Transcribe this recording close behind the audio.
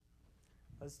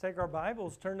Let's take our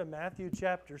Bibles, turn to Matthew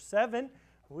chapter 7.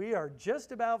 We are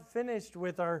just about finished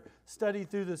with our study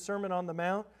through the Sermon on the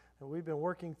Mount. And we've been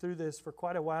working through this for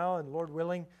quite a while. And Lord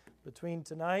willing, between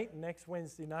tonight and next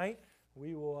Wednesday night,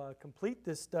 we will complete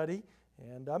this study.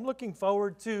 And I'm looking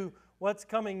forward to what's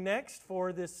coming next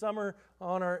for this summer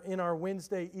in our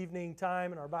Wednesday evening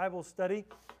time in our Bible study.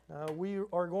 We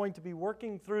are going to be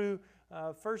working through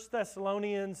 1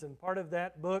 Thessalonians and part of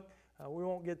that book. We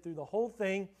won't get through the whole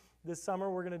thing this summer.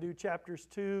 We're going to do chapters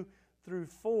 2 through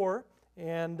 4.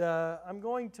 And I'm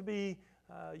going to be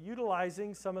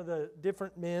utilizing some of the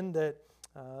different men that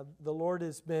the Lord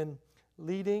has been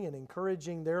leading and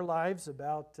encouraging their lives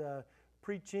about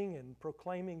preaching and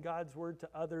proclaiming God's Word to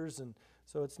others. And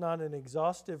so it's not an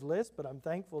exhaustive list, but I'm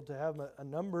thankful to have a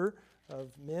number of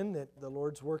men that the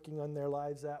Lord's working on their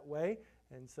lives that way.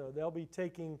 And so they'll be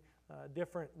taking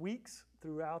different weeks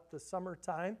throughout the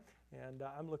summertime. And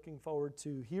I'm looking forward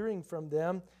to hearing from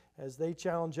them as they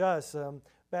challenge us.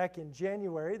 Back in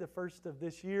January, the first of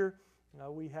this year,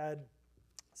 we had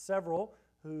several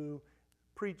who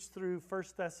preached through 1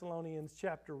 Thessalonians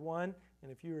chapter 1.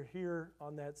 And if you were here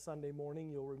on that Sunday morning,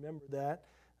 you'll remember that.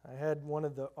 I had one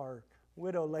of our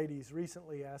widow ladies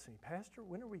recently ask me, "Pastor,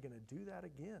 when are we going to do that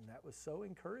again?" That was so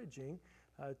encouraging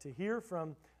to hear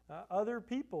from other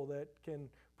people that can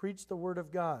preach the Word of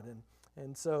God.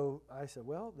 And so I said,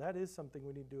 well, that is something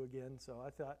we need to do again. So I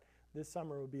thought this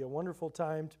summer would be a wonderful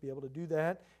time to be able to do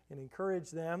that and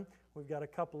encourage them. We've got a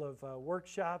couple of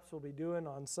workshops we'll be doing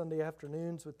on Sunday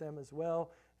afternoons with them as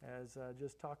well, as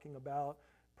just talking about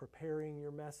preparing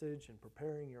your message and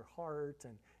preparing your heart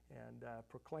and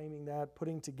proclaiming that,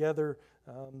 putting together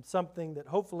something that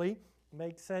hopefully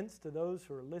makes sense to those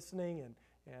who are listening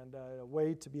and a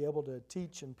way to be able to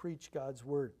teach and preach God's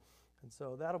Word. And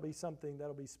so that'll be something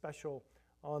that'll be special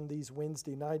on these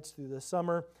Wednesday nights through the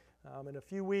summer. In a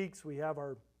few weeks, we have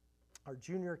our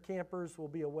junior campers will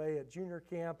be away at junior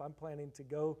camp. I'm planning to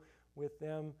go with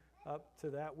them up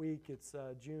to that week. It's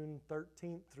June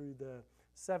 13th through the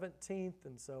 17th,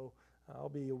 and so I'll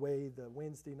be away the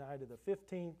Wednesday night of the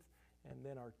 15th, and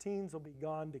then our teens will be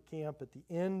gone to camp at the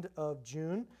end of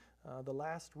June, the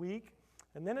last week.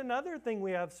 And then another thing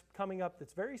we have coming up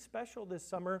that's very special this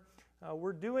summer,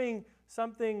 we're doing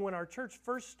something. When our church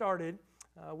first started,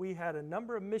 we had a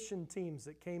number of mission teams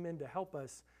that came in to help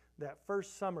us that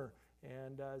first summer.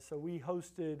 And so we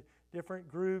hosted different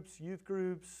groups, youth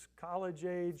groups, college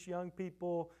age, young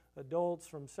people, adults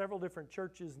from several different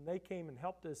churches, and they came and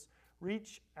helped us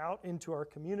reach out into our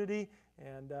community.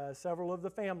 And several of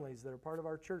the families that are part of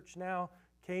our church now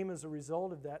came as a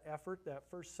result of that effort that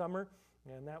first summer.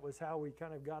 And that was how we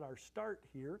kind of got our start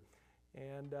here.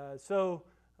 And so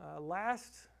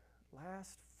last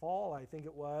fall, I think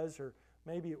it was, or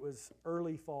maybe it was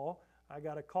early fall, I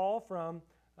got a call from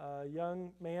a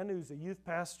young man who's a youth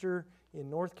pastor in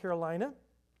North Carolina.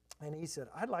 And he said,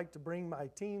 "I'd like to bring my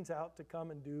teens out to come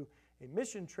and do a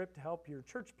mission trip to help your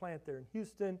church plant there in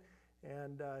Houston."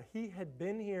 And he had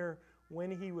been here when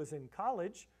he was in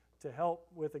college to help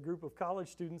with a group of college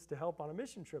students to help on a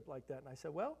mission trip like that. And I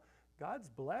said, well, God's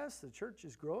blessed. The church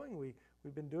is growing. We've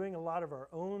been doing a lot of our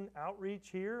own outreach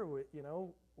here.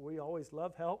 We always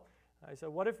love help. I said,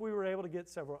 what if we were able to get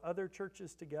several other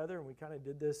churches together? And we kind of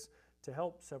did this to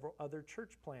help several other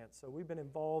church plants. So we've been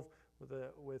involved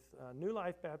with New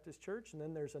Life Baptist Church. And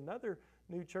then there's another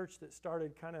new church that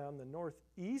started kind of on the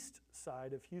northeast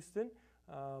side of Houston,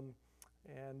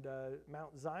 and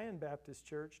Mount Zion Baptist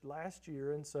Church last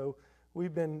year. And so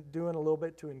we've been doing a little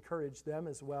bit to encourage them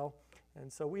as well.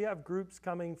 And so we have groups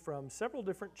coming from several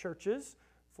different churches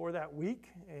for that week.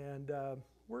 And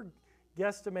we're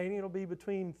guesstimating it'll be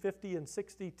between 50 and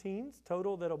 60 teens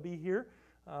total that'll be here.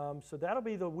 So that'll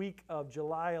be the week of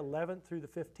July 11th through the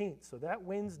 15th. So that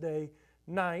Wednesday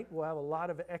night, we'll have a lot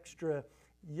of extra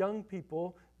young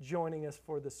people joining us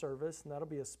for the service. And that'll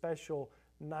be a special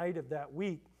night of that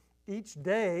week. Each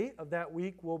day of that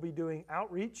week, we'll be doing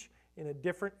outreach in a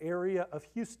different area of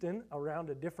Houston around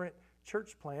a different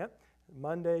church plant,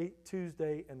 Monday,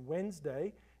 Tuesday, and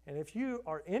Wednesday. And if you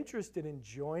are interested in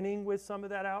joining with some of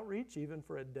that outreach, even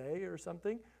for a day or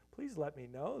something, please let me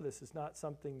know. This is not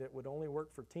something that would only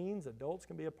work for teens. Adults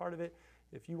can be a part of it.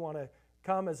 If you want to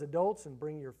come as adults and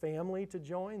bring your family to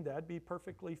join, that'd be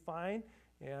perfectly fine.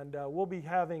 And we'll be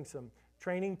having some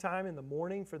training time in the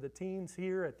morning for the teens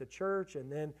here at the church,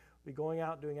 and then we'll be going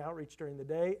out doing outreach during the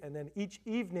day. And then each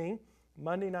evening,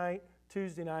 Monday night,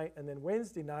 Tuesday night, and then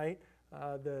Wednesday night,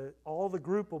 all the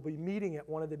group will be meeting at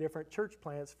one of the different church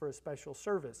plants for a special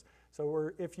service.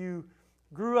 So if you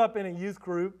grew up in a youth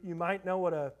group, you might know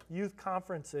what a youth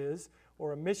conference is,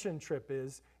 or a mission trip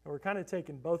is. And we're kind of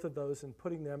taking both of those and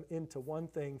putting them into one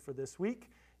thing for this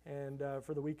week. And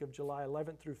for the week of July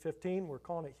 11th through 15, we're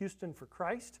calling it Houston for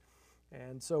Christ.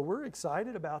 And so we're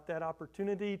excited about that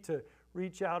opportunity to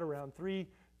reach out around 3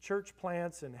 church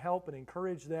plants and help and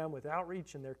encourage them with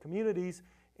outreach in their communities.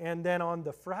 And then on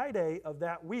the Friday of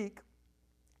that week,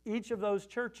 each of those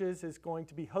churches is going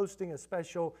to be hosting a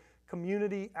special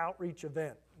community outreach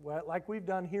event, like we've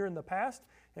done here in the past.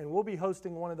 And we'll be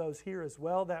hosting one of those here as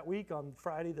well that week on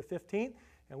Friday the 15th.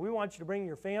 And we want you to bring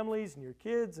your families and your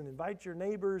kids and invite your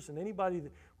neighbors and anybody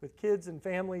with kids and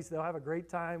families. They'll have a great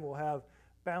time. We'll have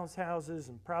bounce houses,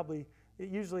 and probably it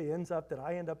usually ends up that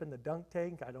I end up in the dunk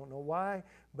tank. I don't know why,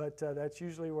 but that's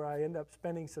usually where I end up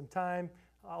spending some time,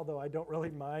 although I don't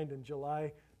really mind. In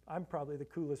July, I'm probably the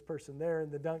coolest person there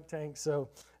in the dunk tank, so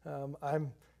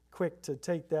I'm quick to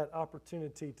take that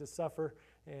opportunity to suffer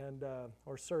and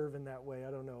or serve in that way.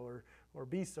 I don't know, or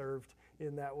be served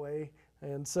in that way.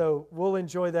 And so we'll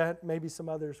enjoy that. Maybe some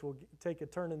others will take a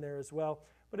turn in there as well.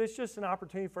 But it's just an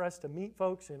opportunity for us to meet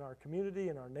folks in our community,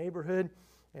 in our neighborhood,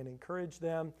 and encourage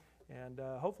them, and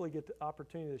hopefully get the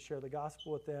opportunity to share the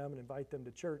gospel with them and invite them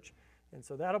to church. And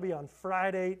so that'll be on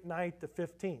Friday night the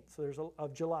 15th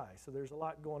of July. So there's a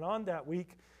lot going on that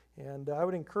week. And I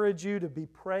would encourage you to be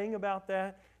praying about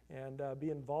that and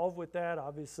be involved with that.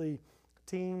 Obviously,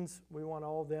 teens, we want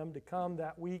all of them to come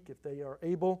that week if they are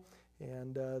able.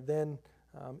 And then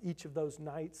each of those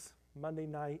nights, Monday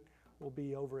night will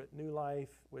be over at New Life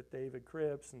with David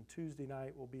Cripps, and Tuesday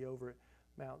night will be over at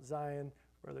Mount Zion.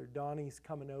 Brother Donnie's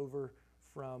coming over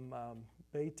from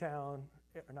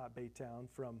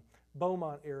from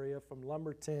Beaumont area, from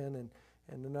Lumberton,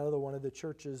 and another one of the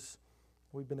churches.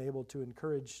 We've been able to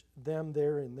encourage them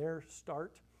there in their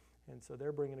start. And so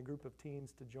they're bringing a group of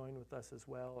teens to join with us as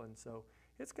well. And so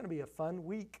it's going to be a fun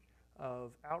week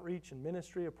of outreach and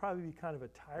ministry. It'll probably be kind of a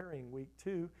tiring week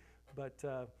too, but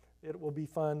it will be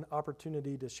fun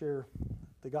opportunity to share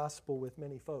the gospel with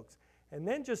many folks. And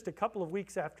then just a couple of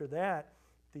weeks after that,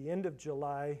 the end of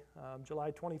July,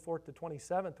 July 24th to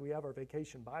 27th, we have our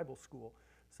Vacation Bible School.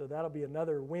 So that'll be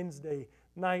another Wednesday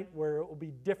night where it will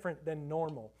be different than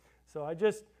normal. So I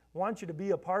just want you to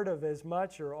be a part of as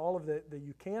much or all of that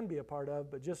you can be a part of,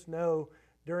 but just know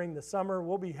during the summer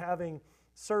we'll be having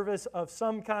service of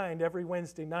some kind every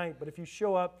Wednesday night. But if you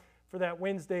show up for that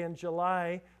Wednesday in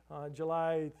July,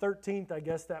 July 13th, I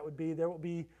guess that would be, there will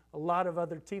be a lot of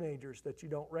other teenagers that you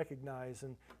don't recognize.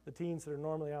 And the teens that are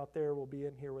normally out there will be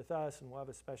in here with us, and we'll have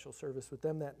a special service with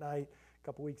them that night. A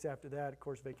couple weeks after that, of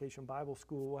course, Vacation Bible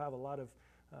School. We'll have a lot of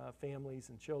families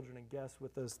and children and guests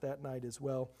with us that night as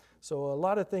well. So a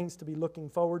lot of things to be looking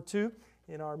forward to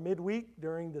in our midweek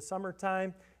during the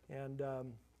summertime. And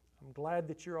I'm glad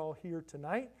that you're all here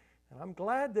tonight. And I'm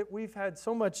glad that we've had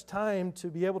so much time to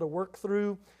be able to work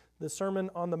through the Sermon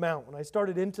on the Mount. When I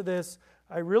started into this,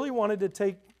 I really wanted to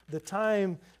take the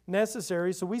time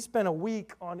necessary. So we spent a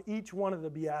week on each one of the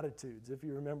Beatitudes, if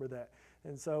you remember that.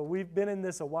 And so we've been in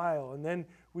this a while. And then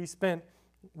we spent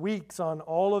weeks on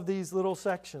all of these little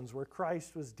sections where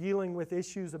Christ was dealing with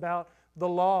issues about the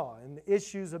law and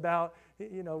issues about,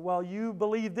 well, you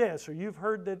believe this, or you've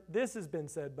heard that this has been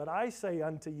said, but I say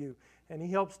unto you. And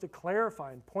he helps to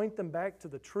clarify and point them back to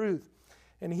the truth.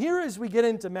 And here as we get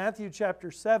into Matthew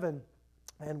chapter 7,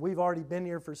 and we've already been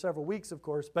here for several weeks, of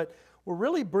course, but we're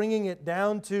really bringing it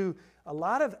down to a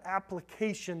lot of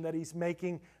application that he's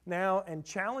making now and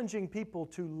challenging people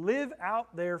to live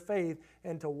out their faith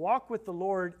and to walk with the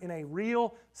Lord in a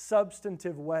real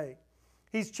substantive way.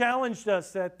 He's challenged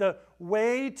us that the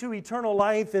way to eternal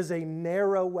life is a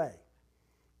narrow way.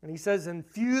 And he says, and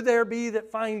few there be that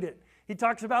find it. He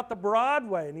talks about the broad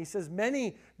way, and he says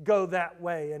many go that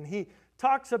way. And he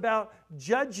talks about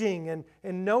judging and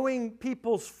knowing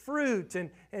people's fruit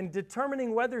and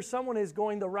determining whether someone is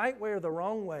going the right way or the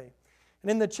wrong way. And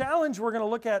in the challenge we're going to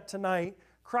look at tonight,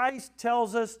 Christ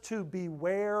tells us to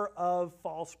beware of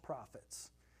false prophets.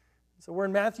 So we're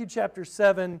in Matthew chapter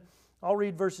 7. I'll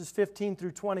read verses 15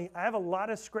 through 20. I have a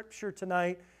lot of scripture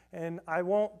tonight, and I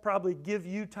won't probably give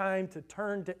you time to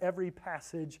turn to every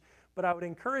passage, but I would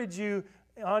encourage you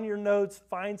on your notes,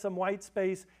 find some white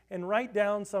space and write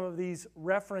down some of these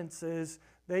references.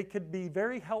 They could be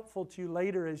very helpful to you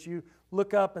later as you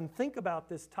look up and think about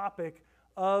this topic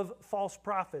of false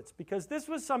prophets, because this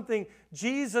was something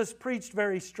Jesus preached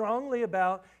very strongly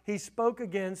about. He spoke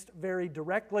against very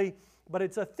directly, but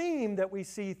it's a theme that we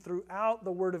see throughout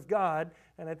the Word of God,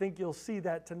 and I think you'll see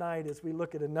that tonight as we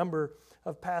look at a number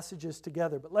of passages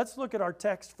together. But let's look at our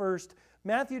text first.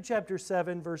 Matthew chapter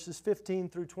 7, verses 15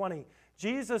 through 20.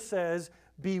 Jesus says,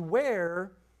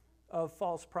 beware of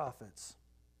false prophets.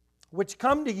 which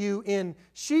come to you in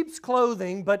sheep's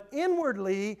clothing, but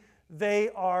inwardly they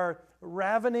are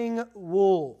ravening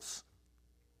wolves.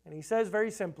 And he says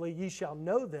very simply, ye shall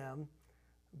know them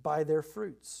by their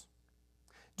fruits.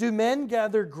 Do men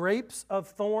gather grapes of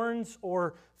thorns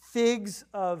or figs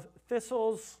of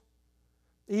thistles?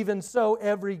 Even so,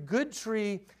 every good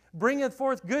tree bringeth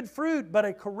forth good fruit, but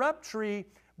a corrupt tree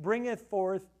bringeth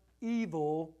forth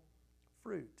evil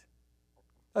fruit.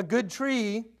 A good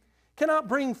tree cannot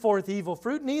bring forth evil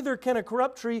fruit, neither can a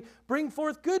corrupt tree bring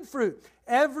forth good fruit.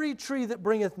 Every tree that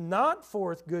bringeth not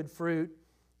forth good fruit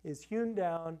is hewn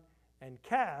down and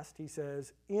cast, he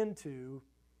says, into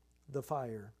the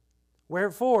fire.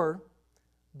 Wherefore,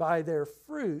 by their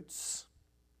fruits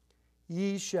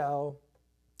ye shall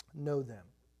know them.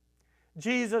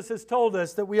 Jesus has told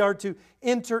us that we are to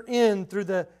enter in through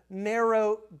the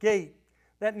narrow gate.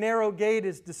 That narrow gate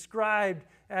is described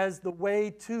as the way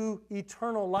to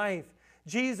eternal life.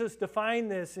 Jesus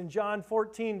defined this in John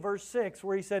 14, verse 6,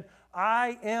 where he said,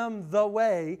 I am the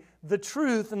way, the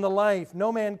truth, and the life.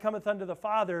 No man cometh unto the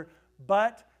Father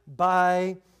but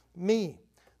by me.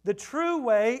 The true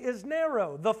way is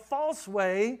narrow. The false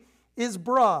way is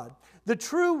broad. The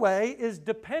true way is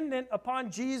dependent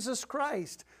upon Jesus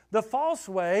Christ. The false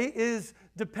way is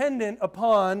dependent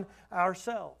upon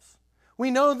ourselves.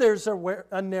 We know there's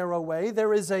a narrow way.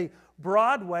 There is a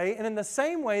broad way. And in the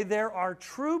same way, there are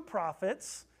true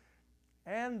prophets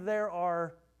and there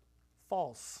are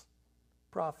false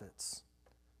prophets.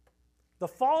 The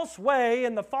false way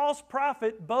and the false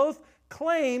prophet both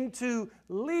claim to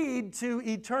lead to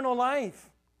eternal life.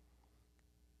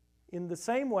 In the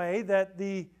same way that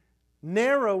the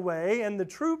narrow way and the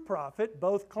true prophet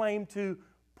both claim to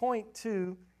point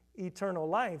to eternal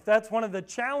life. That's one of the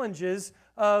challenges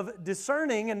of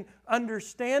discerning and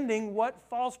understanding what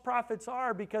false prophets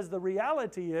are, because the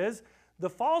reality is the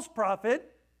false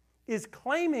prophet is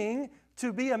claiming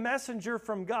to be a messenger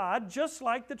from God just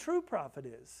like the true prophet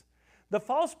is. The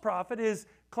false prophet is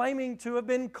claiming to have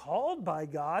been called by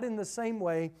God in the same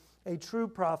way a true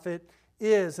prophet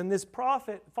is. And this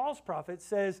false prophet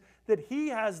says that he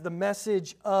has the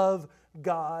message of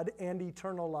God and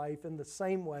eternal life in the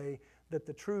same way that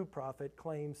the true prophet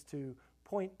claims to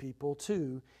point people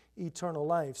to eternal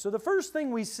life. So the first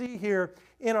thing we see here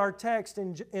in our text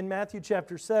in Matthew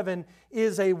chapter 7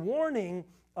 is a warning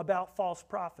about false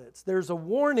prophets. There's a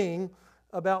warning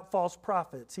about false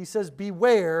prophets. He says,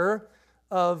 beware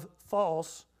of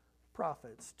false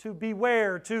prophets. To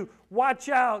beware, to watch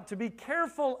out, to be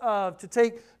careful of, to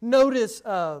take notice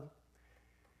of.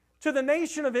 To the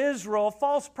nation of Israel,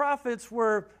 false prophets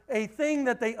were a thing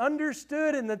that they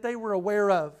understood and that they were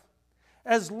aware of.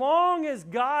 As long as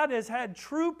God has had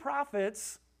true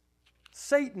prophets,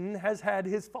 Satan has had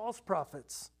his false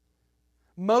prophets.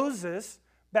 Moses,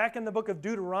 back in the book of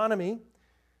Deuteronomy,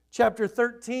 chapter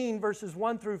 13, verses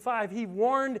 1 through 5, he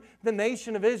warned the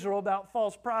nation of Israel about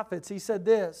false prophets. He said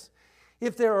this,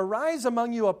 if there arise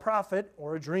among you a prophet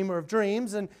or a dreamer of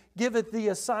dreams, and giveth thee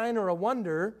a sign or a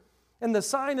wonder, and the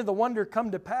sign of the wonder come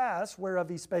to pass, whereof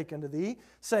he spake unto thee,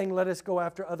 saying, let us go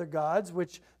after other gods,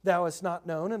 which thou hast not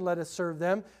known, and let us serve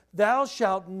them, thou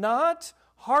shalt not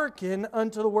hearken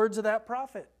unto the words of that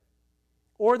prophet,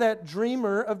 or that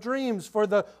dreamer of dreams. For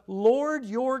the Lord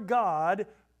your God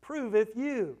proveth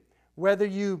you, whether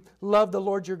you love the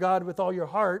Lord your God with all your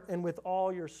heart and with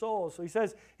all your soul. So he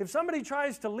says, if somebody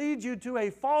tries to lead you to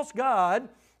a false god,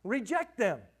 reject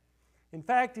them. In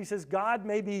fact, he says, God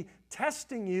may be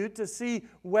testing you to see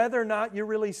whether or not you're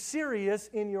really serious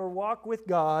in your walk with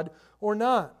God or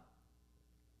not.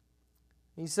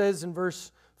 He says in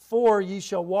verse 4, ye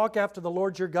shall walk after the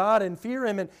Lord your God and fear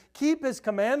him and keep his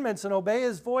commandments and obey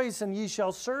his voice, and ye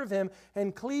shall serve him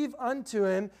and cleave unto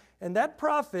him. And that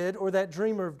prophet or that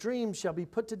dreamer of dreams shall be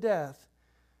put to death,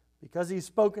 because he's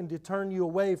spoken to turn you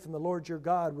away from the Lord your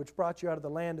God, which brought you out of the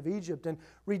land of Egypt and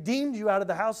redeemed you out of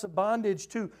the house of bondage,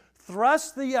 to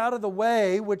thrust thee out of the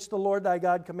way which the Lord thy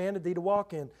God commanded thee to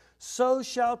walk in. So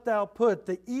shalt thou put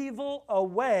the evil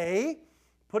away,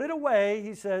 put it away,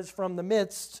 he says, from the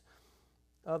midst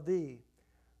of thee.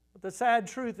 But the sad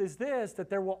truth is this, that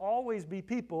there will always be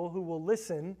people who will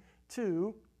listen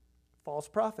to false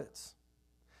prophets.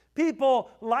 People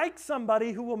like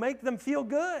somebody who will make them feel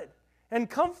good and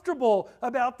comfortable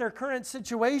about their current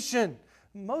situation.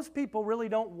 Most people really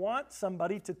don't want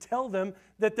somebody to tell them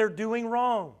that they're doing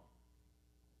wrong.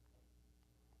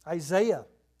 Isaiah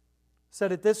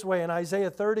said it this way in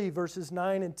Isaiah 30, verses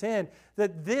 9 and 10,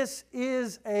 that this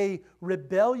is a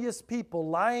rebellious people,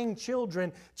 lying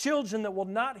children, children that will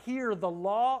not hear the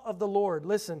law of the Lord.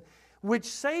 Listen, which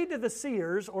say to the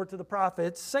seers or to the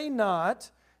prophets, say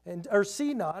not, or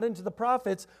see not, and to the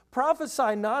prophets,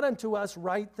 prophesy not unto us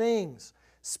right things.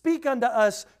 Speak unto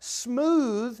us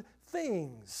smooth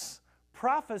things.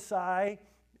 Prophesy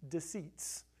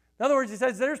deceits. In other words, he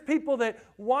says there's people that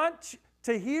want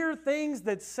to hear things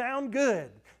that sound good,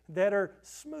 that are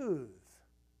smooth.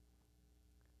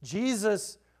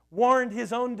 Jesus warned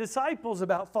his own disciples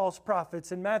about false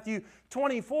prophets. In Matthew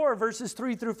 24, verses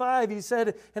 3 through 5, he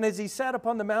said, and as he sat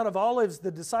upon the Mount of Olives,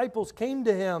 the disciples came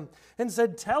to him and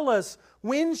said, tell us,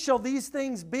 when shall these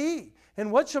things be?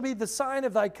 And what shall be the sign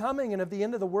of thy coming and of the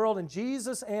end of the world? And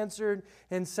Jesus answered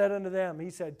and said unto them, he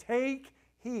said, take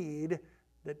heed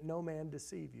that no man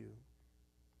deceive you.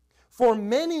 For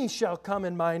many shall come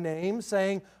in my name,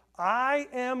 saying, I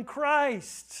am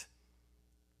Christ,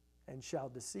 and shall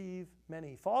deceive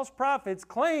many. False prophets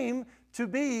claim to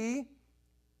be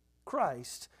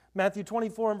Christ. Matthew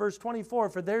 24 and verse 24,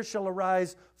 for there shall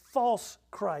arise false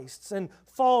Christs and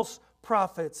false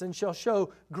prophets, and shall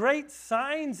show great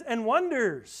signs and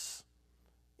wonders,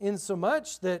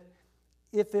 insomuch that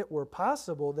if it were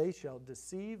possible, they shall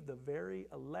deceive the very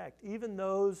elect, even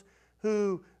those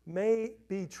who may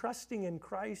be trusting in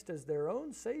Christ as their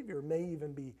own Savior may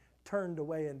even be turned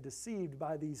away and deceived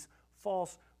by these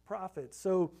false prophets.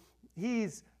 So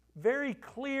he's very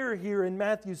clear here in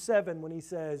Matthew 7 when he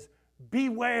says,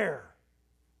 beware,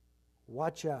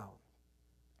 watch out.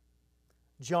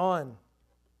 John,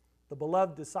 the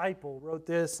beloved disciple, wrote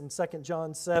this in 2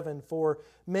 John 7, for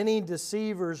many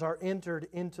deceivers are entered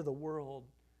into the world,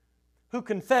 who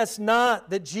confess not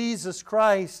that Jesus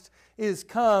Christ is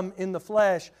come in the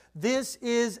flesh. This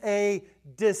is a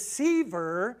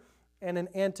deceiver and an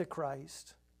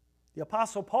antichrist. The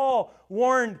Apostle Paul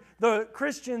warned the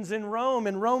Christians in Rome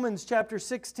in Romans chapter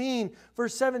 16,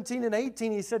 verse 17 and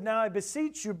 18. He said, now I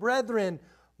beseech you, brethren,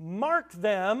 mark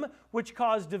them which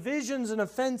cause divisions and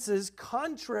offenses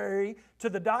contrary to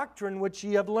the doctrine which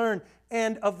ye have learned,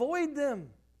 and avoid them.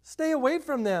 Stay away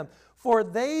from them. For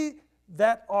they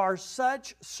that are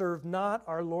such serve not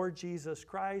our Lord Jesus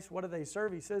Christ. What do they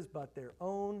serve? He says, but their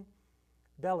own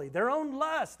belly, their own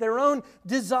lust, their own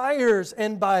desires,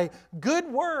 and by good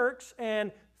works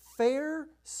and fair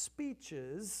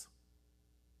speeches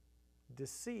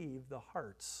deceive the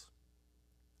hearts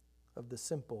of the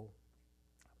simple.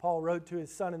 Paul wrote to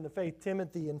his son in the faith,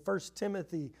 Timothy, in 1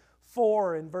 Timothy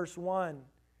 4 and verse 1.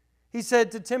 He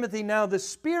said to Timothy, now the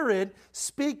Spirit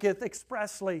speaketh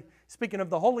expressly, speaking of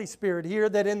the Holy Spirit here,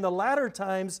 that in the latter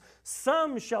times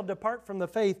some shall depart from the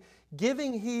faith,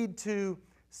 giving heed to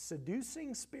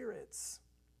seducing spirits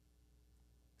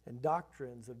and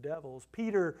doctrines of devils.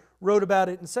 Peter wrote about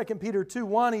it in 2 Peter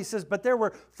 2:1. He says, but there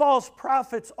were false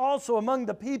prophets also among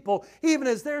the people, even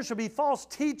as there shall be false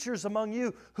teachers among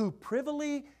you, who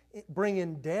privily bring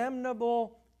in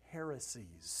damnable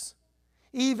heresies,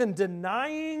 even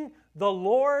denying the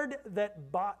Lord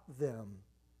that bought them,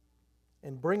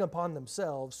 and bring upon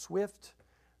themselves swift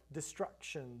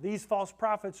destruction. These false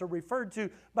prophets are referred to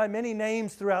by many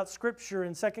names throughout Scripture.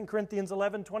 In 2 Corinthians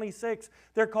 11:26,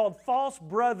 they're called false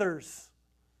brothers.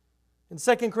 In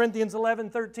 2 Corinthians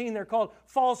 11:13, they're called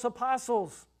false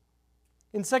apostles.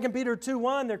 In 2 Peter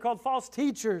 2:1, they're called false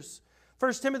teachers.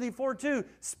 1 Timothy 4:2,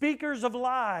 speakers of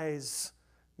lies.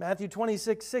 Matthew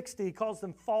 26:60, he calls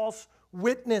them false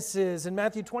witnesses. In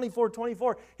Matthew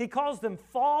 24:24, he calls them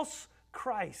false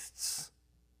Christs.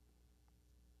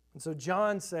 And so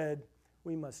John said,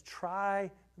 we must try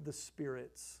the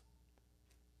spirits.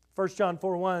 1 John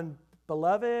 4:1,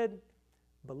 beloved,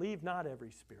 believe not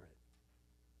every spirit,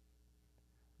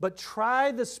 but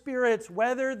try the spirits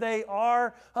whether they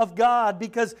are of God,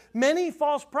 because many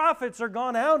false prophets are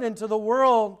gone out into the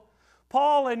world.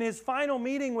 Paul, in his final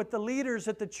meeting with the leaders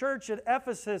at the church at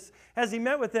Ephesus, as he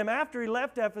met with them after he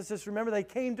left Ephesus, remember they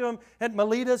came to him at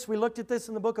Miletus. We looked at this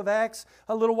in the book of Acts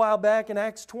a little while back in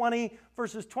Acts 20,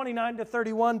 verses 29 to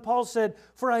 31. Paul said,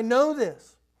 for I know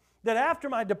this, that after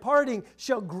my departing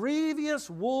shall grievous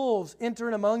wolves enter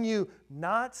in among you,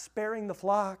 not sparing the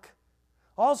flock.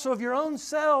 Also of your own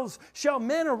selves shall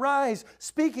men arise,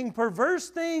 speaking perverse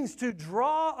things to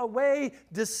draw away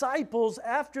disciples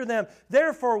after them.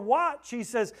 Therefore watch, he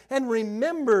says, and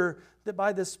remember that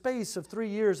by the space of 3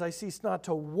 years I cease not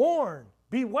to warn,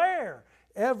 beware,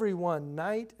 everyone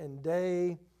night and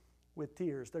day with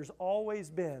tears. There's always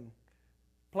been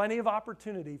plenty of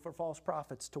opportunity for false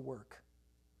prophets to work,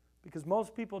 because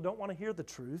most people don't want to hear the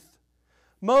truth.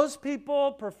 Most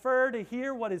people prefer to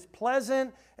hear what is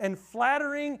pleasant and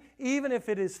flattering, even if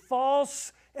it is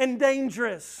false and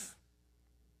dangerous.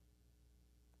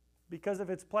 Because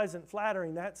if it's pleasant,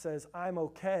 flattering, that says, I'm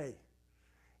okay.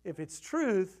 If it's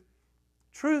truth,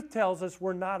 truth tells us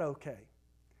we're not okay.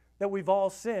 that we've all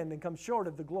sinned and come short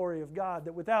of the glory of God,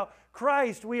 that without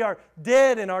Christ we are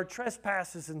dead in our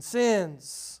trespasses and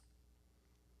sins.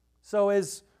 So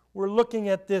as we're looking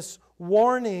at this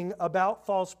warning about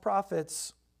false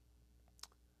prophets,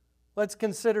 let's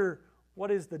consider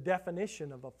what is the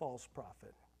definition of a false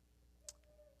prophet.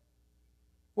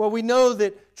 Well, we know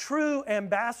that true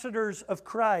ambassadors of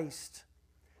Christ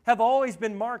have always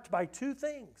been marked by two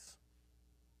things.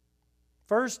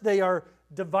 First, they are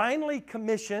divinely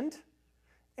commissioned,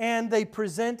 and they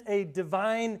present a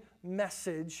divine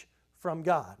message from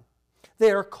God.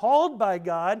 They are called by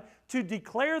God to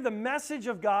declare the message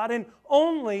of God and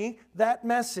only that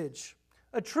message.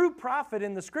 A true prophet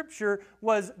in the Scripture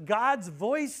was God's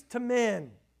voice to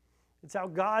men. It's how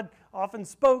God often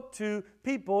spoke to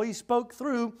people. He spoke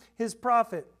through His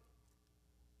prophet.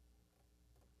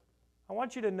 I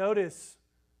want you to notice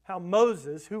how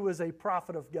Moses, who was a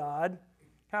prophet of God,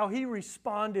 how he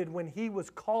responded when he was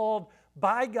called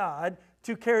by God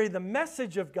to carry the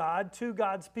message of God to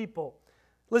God's people.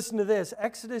 Listen to this,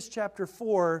 Exodus chapter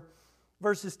 4,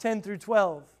 verses 10 through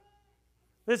 12.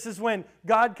 This is when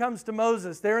God comes to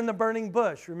Moses. They're in the burning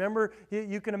bush. Remember,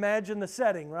 you can imagine the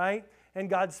setting, right? And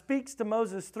God speaks to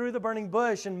Moses through the burning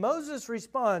bush, and Moses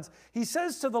responds. He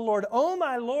says to the Lord, "O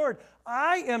my Lord,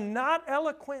 I am not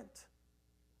eloquent.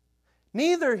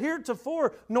 Neither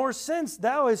heretofore nor since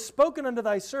thou hast spoken unto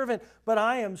thy servant, but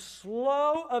I am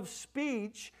slow of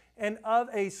speech and of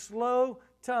a slow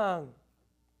tongue."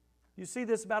 You see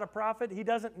this about a prophet? He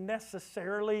doesn't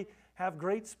necessarily have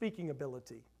great speaking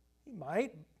ability. He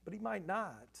might, but he might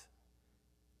not.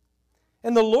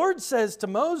 And the Lord says to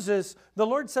Moses, the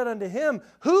Lord said unto him,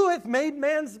 "Who hath made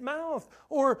man's mouth?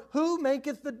 Or who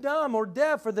maketh the dumb or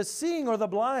deaf or the seeing or the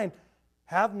blind?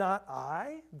 Have not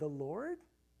I the Lord?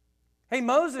 Hey,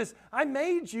 Moses, I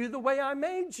made you the way I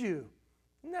made you."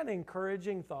 Isn't that an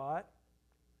encouraging thought?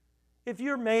 If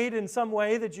you're made in some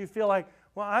way that you feel like,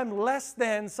 well, I'm less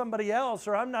than somebody else,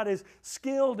 or I'm not as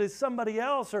skilled as somebody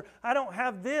else, or I don't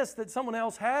have this that someone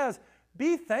else has,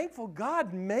 be thankful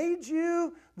God made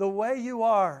you the way you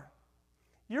are.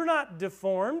 You're not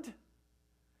deformed.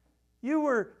 You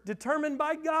were determined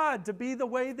by God to be the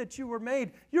way that you were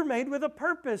made. You're made with a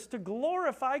purpose to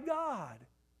glorify God.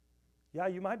 Yeah,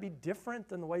 you might be different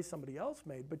than the way somebody else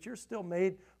made, but you're still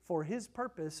made for His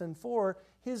purpose and for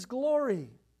His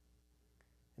glory.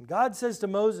 And God says to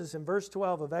Moses in verse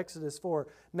 12 of Exodus 4,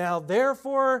 "Now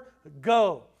therefore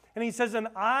go." And He says, "And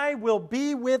I will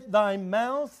be with thy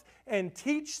mouth and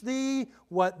teach thee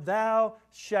what thou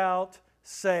shalt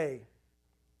say."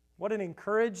 What an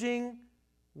encouraging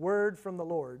word from the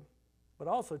Lord, but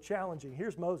also challenging.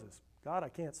 Here's Moses. "God, I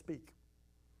can't speak.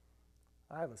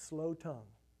 I have a slow tongue.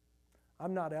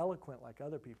 I'm not eloquent like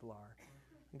other people are."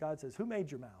 And God says, "Who made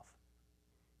your mouth?"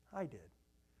 "I did.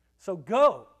 So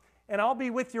go, and I'll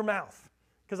be with your mouth,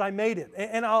 because I made it.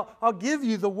 And I'll give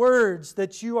you the words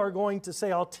that you are going to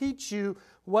say. I'll teach you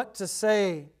what to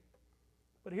say."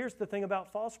 But here's the thing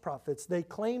about false prophets. They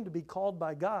claim to be called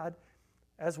by God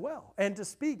as well, and to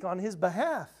speak on His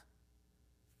behalf.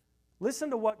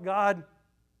 Listen to what God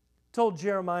told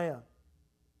Jeremiah.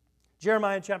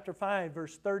 Jeremiah chapter 5,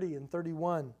 verse 30 and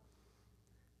 31.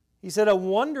 He said, "A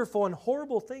wonderful and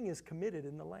horrible thing is committed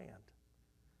in the land.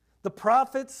 The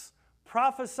prophets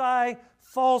prophesy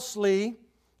falsely,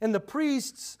 and the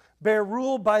priests bear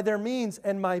rule by their means,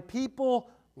 and my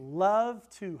people love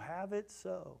to have it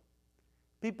so."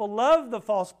 People love the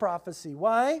false prophecy.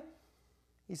 Why?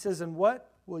 He says, "And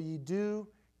what will ye do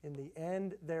in the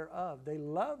end thereof?" They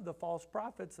love the false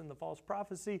prophets and the false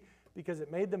prophecy because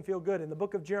it made them feel good. In the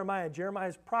book of Jeremiah, Jeremiah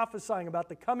is prophesying about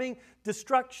the coming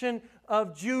destruction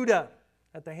of Judah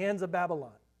at the hands of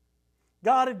Babylon.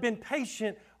 God had been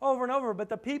patient over and over, but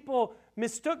the people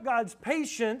mistook God's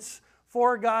patience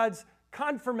for God's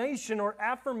confirmation or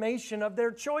affirmation of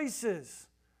their choices.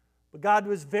 But God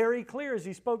was very clear as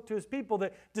He spoke to His people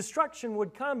that destruction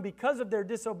would come because of their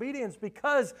disobedience,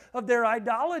 because of their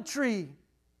idolatry.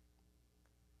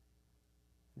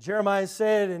 Jeremiah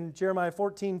said in Jeremiah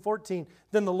 14:14,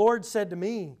 "Then the Lord said to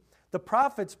me, the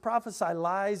prophets prophesy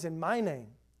lies in my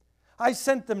name. I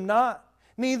sent them not,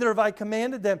 neither have I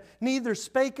commanded them, neither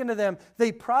spake unto them.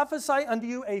 They prophesy unto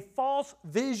you a false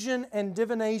vision and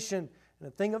divination, and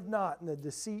a thing of naught in the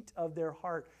deceit of their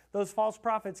heart." Those false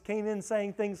prophets came in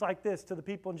saying things like this to the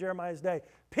people in Jeremiah's day: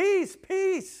 "Peace,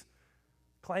 peace,"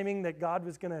 claiming that God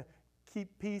was going to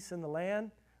keep peace in the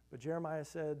land. But Jeremiah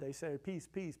said, they say, "Peace,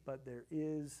 peace," but there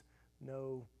is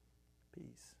no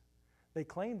peace. They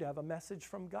claimed to have a message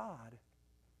from God,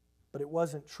 but it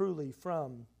wasn't truly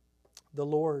from the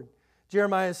Lord.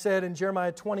 Jeremiah said in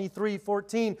Jeremiah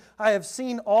 23:14, I have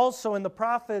seen also in the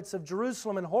prophets of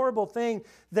Jerusalem an horrible thing.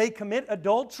 They commit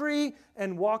adultery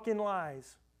and walk in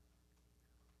lies.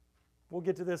 We'll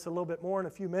get to this a little bit more in a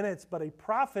few minutes, but a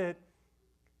prophet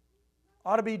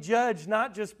ought to be judged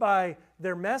not just by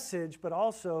their message, but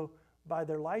also by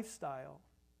their lifestyle.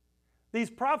 These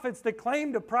prophets that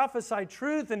claim to prophesy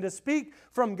truth and to speak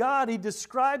from God, he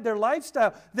described their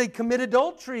lifestyle. They commit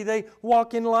adultery. They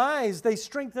walk in lies. They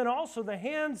strengthen also the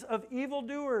hands of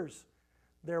evildoers.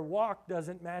 Their walk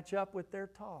doesn't match up with their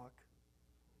talk.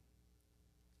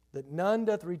 That none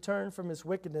doth return from his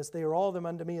wickedness. They are all of them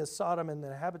unto me as Sodom, and the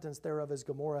inhabitants thereof as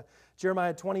Gomorrah.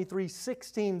 Jeremiah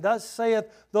 23:16, thus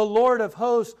saith the Lord of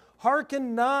hosts,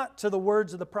 hearken not to the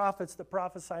words of the prophets that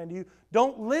prophesy unto you.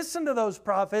 Don't listen to those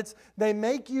prophets. They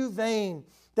make you vain.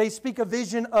 They speak a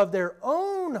vision of their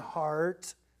own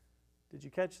heart. Did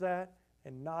you catch that?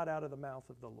 And not out of the mouth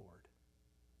of the Lord.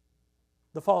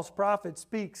 The false prophet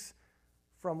speaks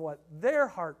from what their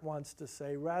heart wants to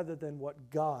say rather than what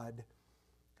God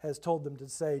has told them to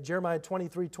say. Jeremiah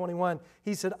 23:21,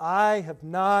 he said, I have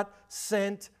not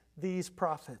sent these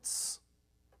prophets,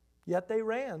 yet they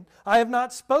ran. I have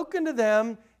not spoken to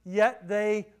them, yet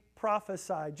they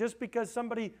prophesied. Just because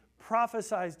somebody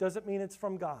prophesies doesn't mean it's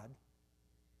from God.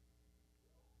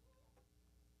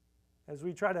 As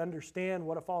we try to understand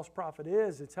what a false prophet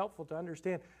is, it's helpful to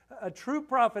understand. A true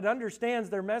prophet understands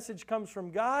their message comes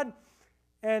from God,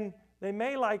 and they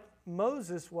may, like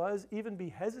Moses was, even be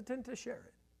hesitant to share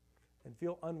it and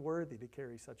feel unworthy to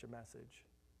carry such a message.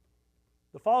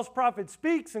 The false prophet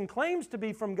speaks and claims to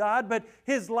be from God, but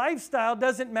his lifestyle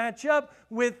doesn't match up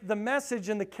with the message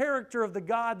and the character of the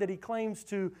God that he claims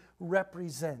to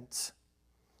represent.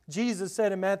 Jesus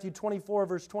said in Matthew 24,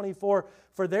 verse 24,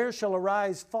 for there shall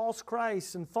arise false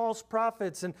Christs and false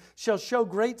prophets, and shall show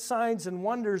great signs and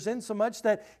wonders, insomuch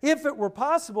that if it were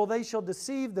possible, they shall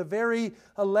deceive the very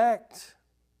elect.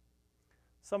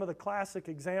 Some of the classic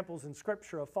examples in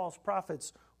Scripture of false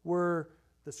prophets were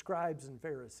the scribes and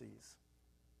Pharisees.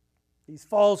 These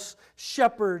false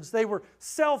shepherds, they were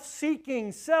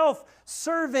self-seeking,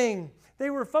 self-serving. They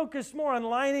were focused more on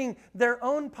lining their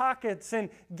own pockets and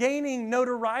gaining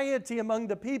notoriety among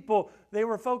the people. They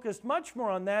were focused much more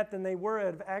on that than they were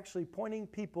of actually pointing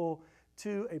people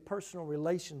to a personal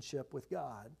relationship with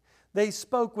God. They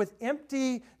spoke with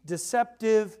empty,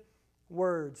 deceptive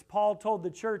words. Paul told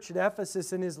the church at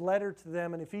Ephesus in his letter to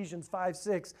them in Ephesians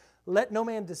 5:6, let no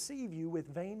man deceive you with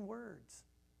vain words.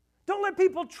 Don't let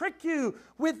people trick you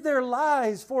with their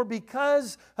lies, for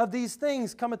because of these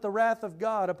things cometh the wrath of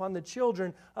God upon the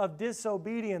children of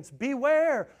disobedience.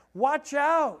 Beware, watch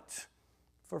out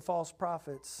for false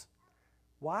prophets.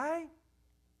 Why?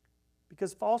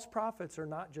 Because false prophets are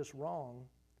not just wrong,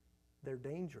 they're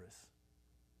dangerous.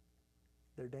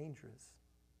 They're dangerous.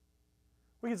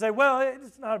 We can say, well,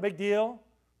 it's not a big deal.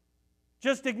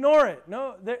 Just ignore it.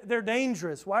 No, they're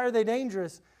dangerous. Why are they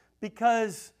dangerous?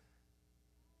 Because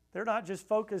they're not just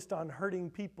focused on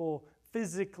hurting people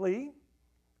physically.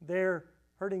 They're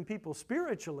hurting people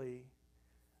spiritually.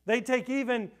 They take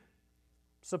even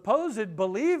supposed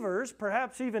believers,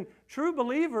 perhaps even true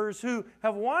believers who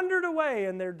have wandered away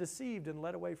and they're deceived and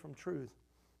led away from truth.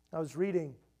 I was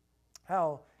reading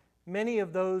how many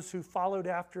of those who followed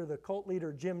after the cult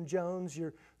leader Jim Jones,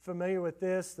 you're familiar with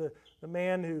this, the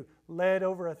man who led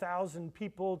over 1,000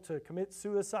 people to commit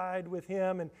suicide with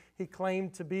him, and he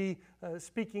claimed to be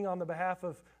speaking on the behalf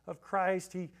of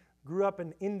Christ. He grew up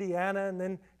in Indiana and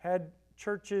then had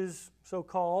churches,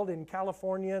 so-called, in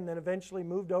California, and then eventually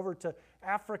moved over to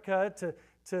Africa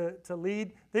to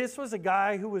lead. This was a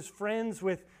guy who was friends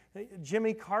with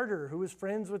Jimmy Carter, who was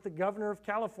friends with the governor of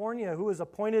California, who was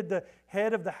appointed the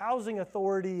head of the housing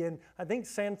authority in, I think,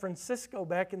 San Francisco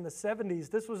back in the 70s.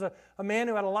 This was a man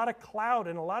who had a lot of clout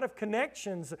and a lot of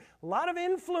connections, a lot of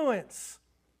influence.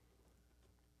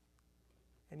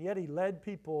 And yet he led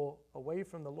people away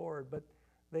from the Lord. But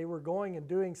they were going and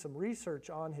doing some research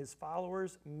on his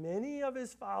followers. Many of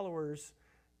his followers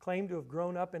claimed to have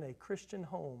grown up in a Christian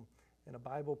home in a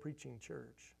Bible-preaching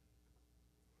church.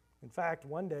 In fact,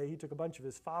 one day he took a bunch of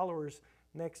his followers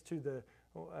next to the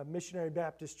Missionary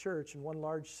Baptist Church in one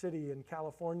large city in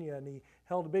California, and he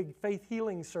held a big faith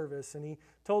healing service, and he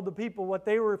told the people what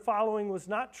they were following was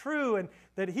not true and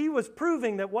that he was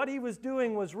proving that what he was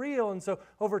doing was real. And so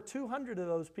over 200 of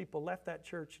those people left that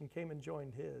church and came and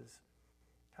joined his.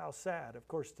 How sad. Of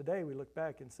course, today we look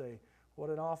back and say, what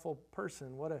an awful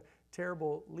person, what a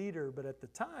terrible leader. But at the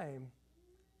time,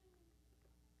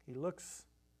 he looks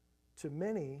to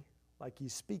many like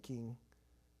he's speaking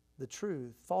the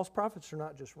truth. False prophets are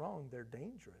not just wrong, they're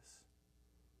dangerous.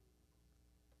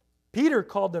 Peter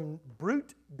called them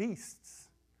brute beasts.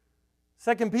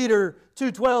 2 Peter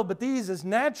 2:12, but these as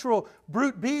natural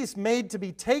brute beasts made to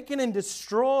be taken and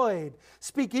destroyed,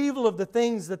 speak evil of the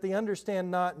things that they understand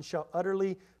not and shall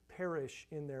utterly perish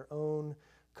in their own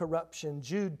corruption.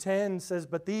 Jude 10 says,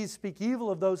 but these speak evil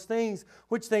of those things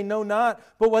which they know not,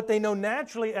 but what they know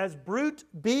naturally as brute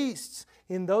beasts.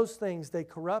 In those things they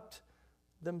corrupt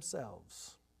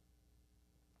themselves.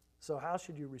 So how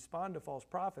should you respond to false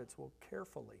prophets? Well,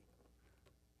 carefully.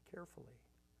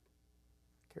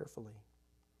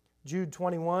 Jude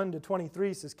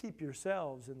 21-23 says, keep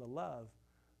yourselves in the love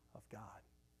of God,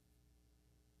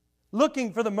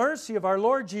 looking for the mercy of our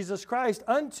Lord Jesus Christ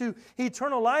unto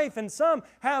eternal life. And some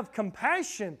have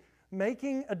compassion,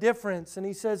 making a difference. And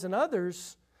he says, and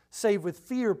others save with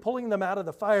fear, pulling them out of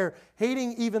the fire,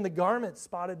 hating even the garment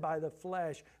spotted by the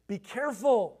flesh. Be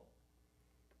careful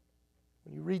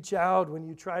when you reach out, when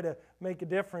you try to make a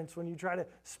difference, when you try to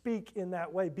speak in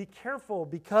that way. Be careful,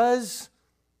 because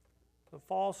the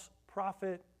false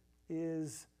prophet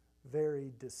is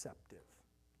very deceptive.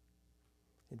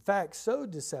 In fact, so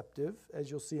deceptive,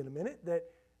 as you'll see in a minute, that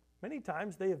many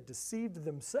times they have deceived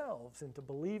themselves into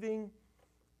believing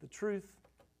the truth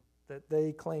that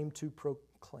they claim to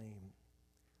proclaim.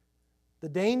 The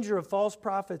danger of false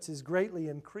prophets is greatly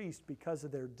increased because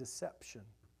of their deception.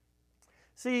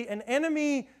 See, an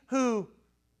enemy who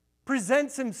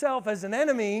presents himself as an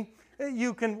enemy,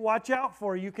 you can watch out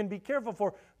for, you can be careful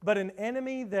for. But an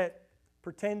enemy that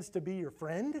pretends to be your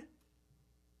friend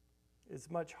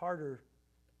is much harder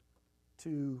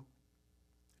to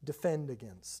defend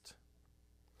against.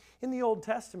 In the Old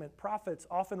Testament, prophets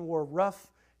often wore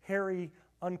rough, hairy,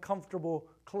 uncomfortable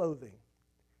clothing.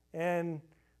 And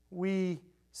we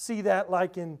see that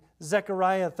like in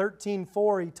Zechariah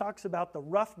 13:4. He talks about the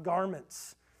rough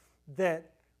garments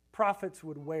that prophets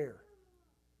would wear.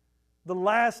 The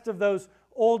last of those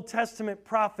Old Testament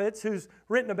prophets who's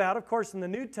written about, of course, in the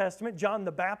New Testament, John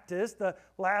the Baptist, the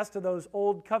last of those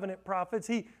Old Covenant prophets,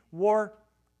 he wore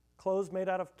clothes made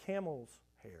out of camel's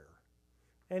hair.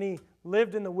 And he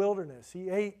lived in the wilderness. He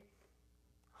ate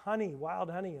honey, wild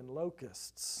honey, and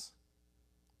locusts.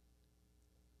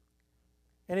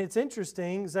 And it's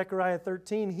interesting, Zechariah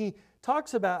 13, he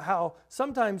talks about how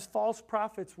sometimes false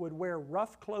prophets would wear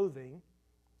rough clothing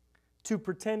to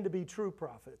pretend to be true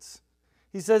prophets.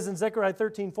 He says in Zechariah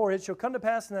 13:4, it shall come to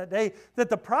pass in that day that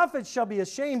the prophets shall be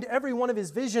ashamed every one of his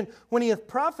vision when he hath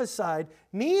prophesied,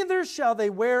 neither shall they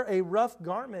wear a rough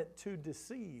garment to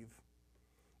deceive.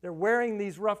 They're wearing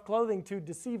these rough clothing to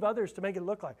deceive others, to make it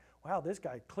look like, wow, this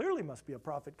guy clearly must be a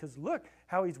prophet, because look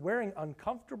how he's wearing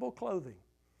uncomfortable clothing,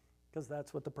 because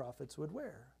that's what the prophets would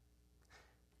wear.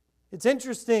 It's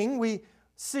interesting, we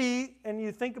see, and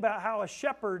you think about how a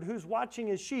shepherd who's watching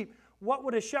his sheep, what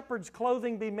would a shepherd's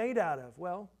clothing be made out of?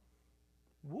 Well,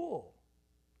 wool.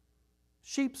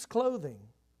 Sheep's clothing.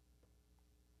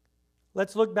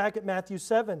 Let's look back at Matthew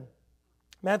 7.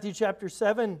 Matthew chapter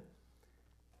 7.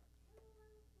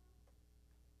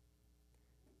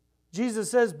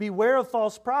 Jesus says, beware of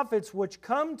false prophets which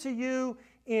come to you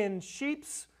in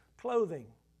sheep's clothing.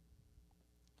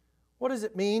 What does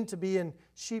it mean to be in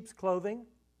sheep's clothing?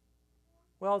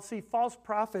 Well, see, false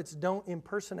prophets don't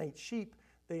impersonate sheep.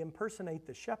 They impersonate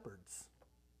the shepherds.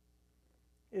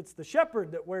 It's the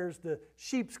shepherd that wears the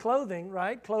sheep's clothing,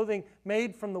 right? Clothing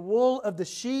made from the wool of the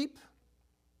sheep.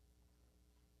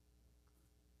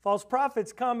 False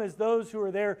prophets come as those who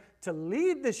are there to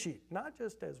lead the sheep, not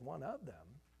just as one of them.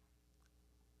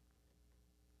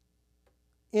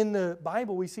 In the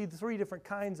Bible, we see the three different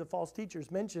kinds of false teachers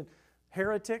mentioned: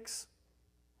 heretics,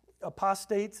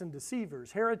 apostates, and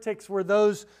deceivers. Heretics were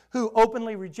those who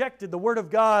openly rejected the Word of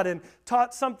God and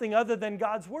taught something other than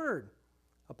God's Word.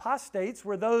 Apostates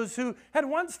were those who had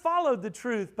once followed the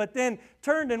truth, but then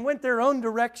turned and went their own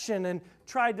direction and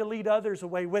tried to lead others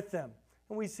away with them.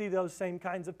 And we see those same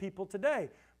kinds of people today.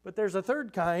 But there's a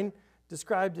third kind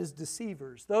described as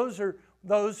deceivers. Those are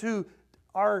those who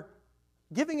are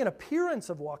giving an appearance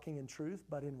of walking in truth,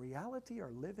 but in reality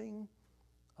are living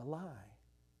a lie.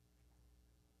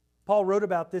 Paul wrote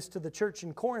about this to the church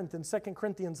in Corinth in 2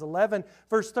 Corinthians 11,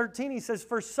 verse 13. He says,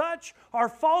 for such are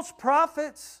false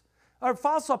prophets, or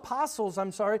false apostles,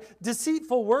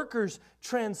 deceitful workers,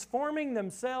 transforming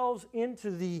themselves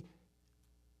into the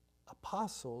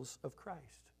apostles of Christ.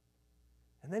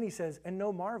 And then he says, and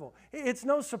no marvel. It's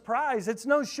no surprise. It's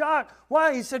no shock.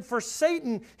 Why? He said, for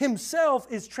Satan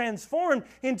himself is transformed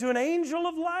into an angel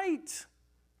of light.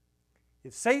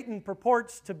 If Satan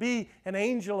purports to be an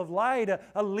angel of light,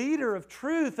 a leader of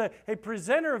truth, a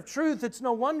presenter of truth, it's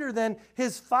no wonder then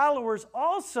his followers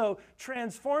also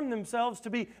transform themselves to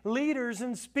be leaders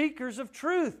and speakers of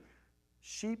truth.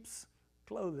 sheep's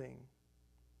clothing,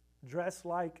 dressed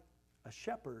like a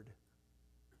shepherd.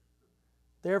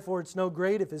 Therefore it's no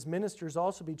great if his ministers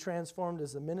also be transformed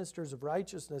as the ministers of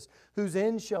righteousness, whose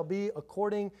end shall be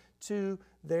according to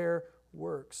their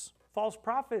works. False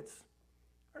prophets,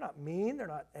 they're not mean, they're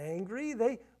not angry.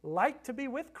 They like to be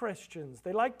with Christians.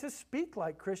 They like to speak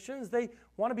like Christians. They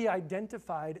want to be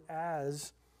identified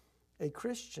as a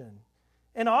Christian.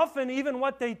 And often even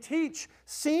what they teach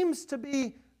seems to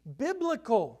be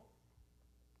biblical.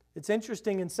 It's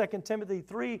interesting in 2 Timothy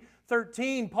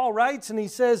 3:13, Paul writes and he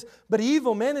says, "But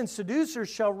evil men and seducers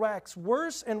shall wax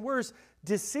worse and worse,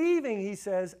 deceiving," he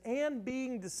says, "and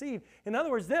being deceived." In other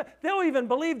words, they'll even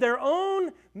believe their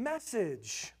own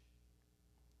message.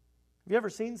 Have you ever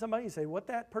seen somebody say, what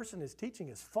that person is teaching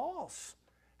is false?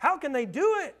 How can they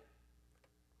do it?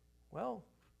 Well,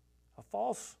 a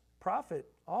false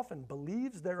prophet often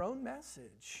believes their own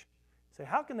message. Say,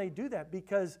 how can they do that?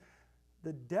 Because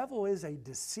the devil is a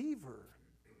deceiver.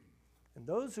 And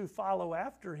those who follow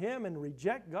after him and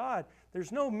reject God,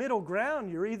 there's no middle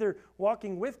ground. You're either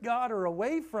walking with God or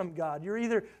away from God. You're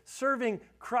either serving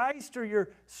Christ or you're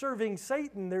serving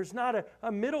Satan. There's not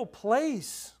a middle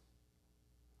place.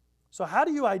 So how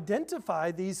do you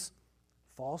identify these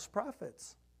false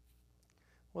prophets?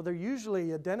 Well, they're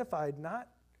usually identified not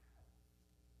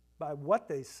by what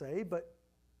they say, but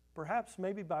perhaps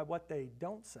maybe by what they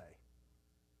don't say.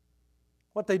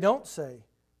 What they don't say.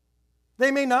 They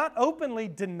may not openly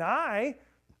deny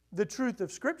the truth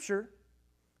of Scripture.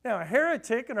 Now, a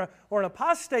heretic or an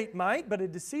apostate might, but a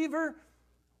deceiver,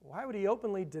 why would he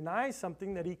openly deny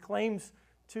something that he claims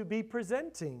to be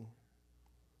presenting?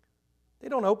 They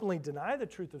don't openly deny the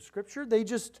truth of Scripture. They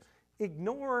just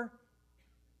ignore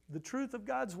the truth of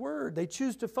God's Word. They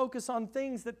choose to focus on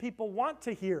things that people want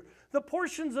to hear. The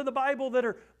portions of the Bible that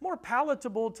are more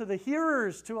palatable to the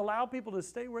hearers to allow people to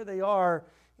stay where they are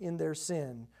in their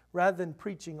sin, rather than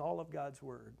preaching all of God's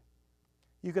Word.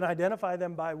 You can identify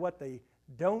them by what they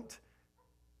don't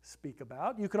speak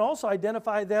about. You can also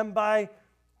identify them by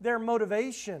their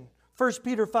motivation. 1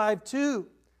 Peter 5:2.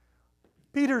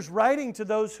 Peter's writing to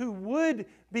those who would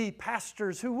be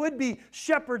pastors, who would be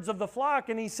shepherds of the flock,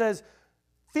 and he says,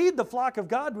 "Feed the flock of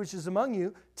God which is among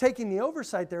you, taking the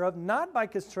oversight thereof, not by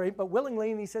constraint, but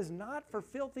willingly," and he says, "not for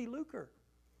filthy lucre."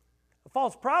 A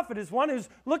false prophet is one who's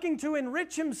looking to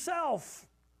enrich himself,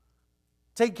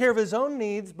 take care of his own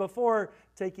needs before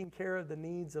taking care of the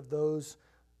needs of those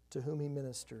to whom he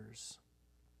ministers.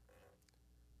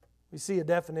 We see a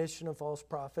definition of false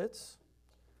prophets,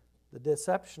 the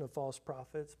deception of false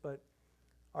prophets, but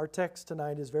our text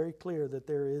tonight is very clear that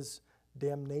there is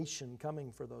damnation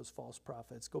coming for those false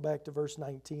prophets. Go back to verse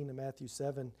 19 in Matthew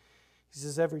 7. He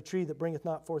says, "Every tree that bringeth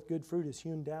not forth good fruit is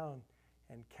hewn down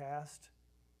and cast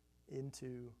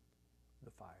into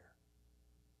the fire."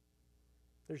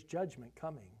 There's judgment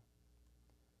coming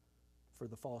for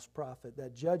the false prophet.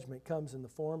 That judgment comes in the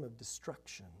form of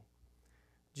destruction.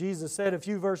 Jesus said a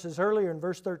few verses earlier in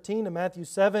verse 13 of Matthew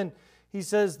 7, he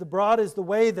says, "The broad is the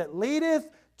way that leadeth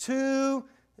to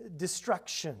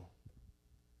destruction."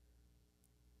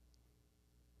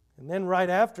 And then right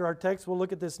after our text, we'll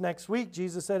look at this next week,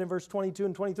 Jesus said in verse 22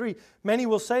 and 23, "Many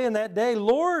will say in that day,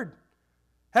 Lord,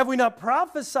 have we not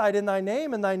prophesied in Thy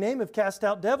name, and Thy name have cast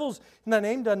out devils, in Thy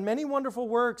name done many wonderful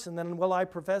works? And then will I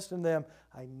profess in them,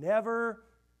 I never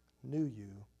knew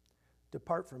you.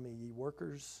 Depart from me, ye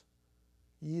workers,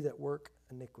 ye that work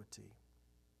iniquity."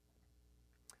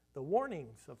 The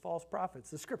warnings of false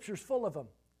prophets, the Scripture's full of them.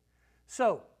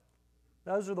 So,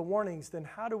 those are the warnings. Then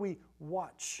how do we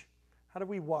watch? How do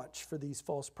we watch for these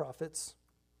false prophets?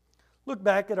 Look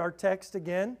back at our text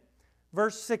again.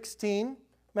 Verse 16,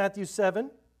 Matthew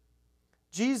 7.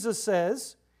 Jesus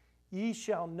says, "Ye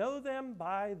shall know them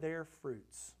by their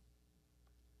fruits."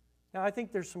 Now, I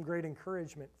think there's some great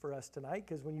encouragement for us tonight,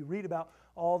 because when you read about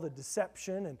all the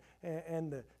deception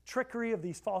and the trickery of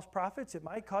these false prophets, it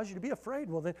might cause you to be afraid.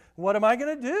 Well, then, what am I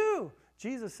going to do?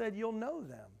 Jesus said, you'll know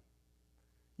them.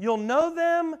 You'll know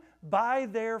them by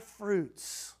their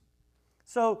fruits.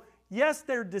 So, yes,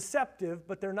 they're deceptive,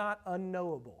 but they're not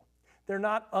unknowable. They're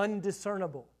not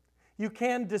undiscernible. You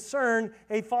can discern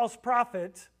a false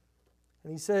prophet,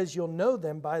 and he says you'll know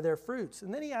them by their fruits.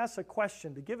 And then he asks a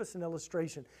question to give us an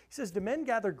illustration. He says, "Do men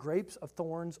gather grapes of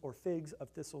thorns or figs of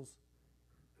thistles?"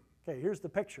 Okay, here's the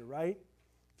picture, right?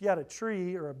 If you had a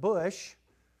tree or a bush,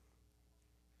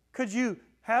 could you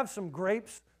have some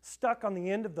grapes stuck on the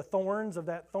end of the thorns of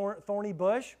that thorny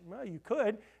bush? Well, you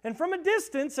could. And from a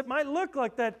distance, it might look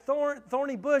like that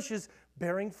thorny bush is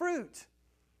bearing fruit.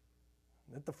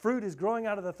 that the fruit is growing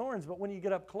out of the thorns, but when you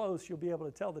get up close, you'll be able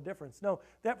to tell the difference. No,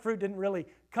 that fruit didn't really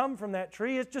come from that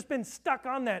tree. It's just been stuck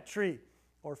on that tree.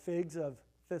 Or figs of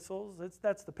thistles.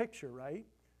 That's the picture, right?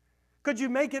 Could you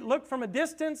make it look from a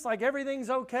distance like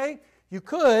everything's okay? You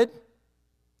could.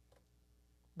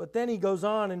 But then he goes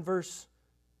on in verse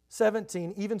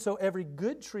 17, even so every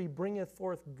good tree bringeth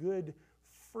forth good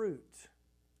fruit.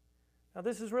 Now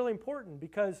this is really important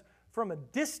because from a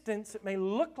distance it may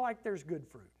look like there's good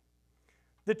fruit.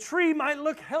 The tree might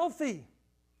look healthy.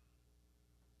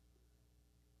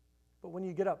 But when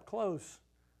you get up close,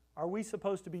 are we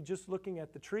supposed to be just looking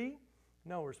at the tree?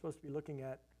 No, we're supposed to be looking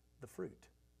at the fruit.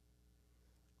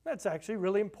 That's actually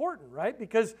really important, right?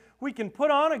 Because we can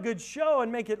put on a good show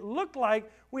and make it look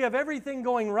like we have everything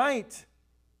going right.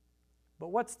 But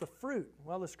what's the fruit?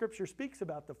 Well, the Scripture speaks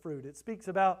about the fruit. It speaks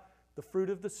about the fruit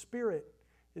of the Spirit.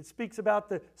 It speaks about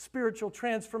the spiritual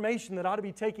transformation that ought to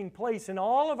be taking place in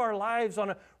all of our lives on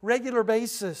a regular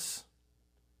basis.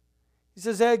 He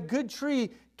says, a good tree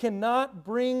cannot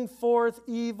bring forth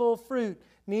evil fruit,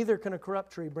 neither can a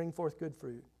corrupt tree bring forth good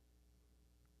fruit.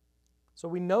 So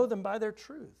we know them by their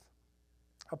truth.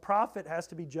 A prophet has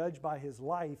to be judged by his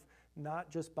life,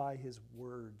 not just by his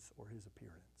words or his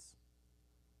appearance.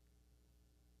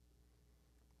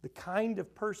 The kind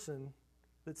of person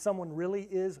that someone really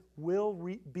is will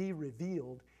be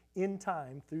revealed in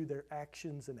time through their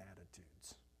actions and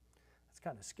attitudes. That's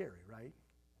kind of scary, right?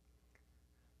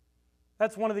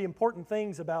 That's one of the important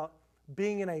things about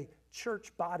being in a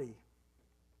church body.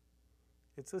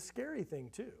 It's a scary thing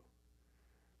too,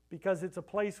 because it's a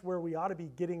place where we ought to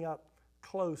be getting up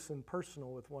close and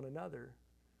personal with one another.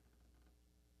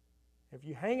 If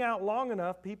you hang out long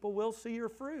enough, people will see your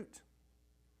fruit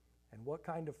and what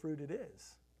kind of fruit it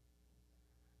is.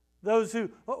 Those who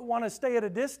want to stay at a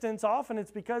distance, often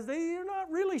it's because they're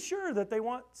not really sure that they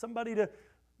want somebody to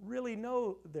really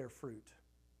know their fruit.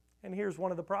 And here's one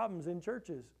of the problems in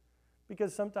churches,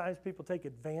 because sometimes people take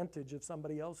advantage of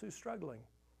somebody else who's struggling.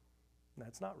 And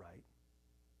that's not right.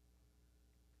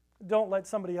 Don't let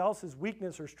somebody else's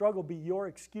weakness or struggle be your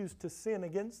excuse to sin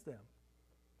against them.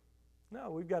 No,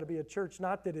 we've got to be a church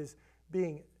not that is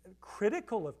being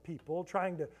critical of people,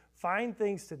 trying to find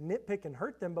things to nitpick and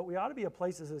hurt them, but we ought to be a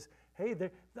place that says, hey,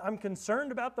 I'm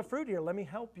concerned about the fruit here. Let me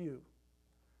help you.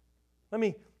 Let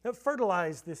me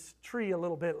fertilize this tree a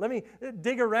little bit. Let me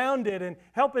dig around it and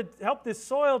help this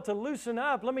soil to loosen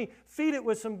up. Let me feed it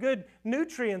with some good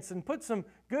nutrients and put some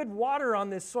good water on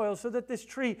this soil so that this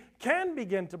tree can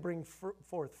begin to bring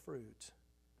forth fruit.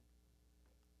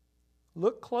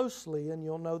 Look closely and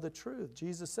you'll know the truth.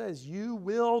 Jesus says, you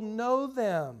will know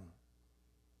them.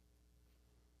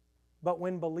 But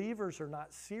when believers are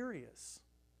not serious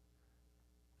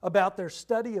about their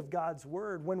study of God's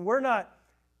Word, when we're not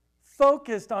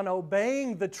focused on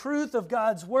obeying the truth of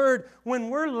God's Word, when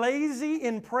we're lazy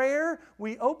in prayer,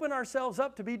 we open ourselves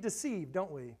up to be deceived,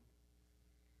 don't we?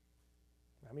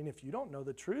 I mean, if you don't know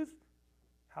the truth,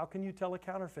 how can you tell a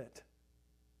counterfeit?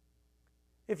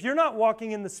 If you're not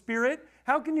walking in the Spirit,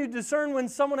 how can you discern when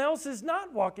someone else is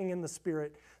not walking in the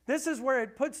Spirit? This is where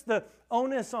it puts the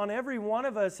onus on every one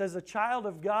of us as a child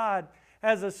of God,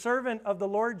 as a servant of the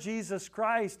Lord Jesus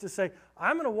Christ, to say,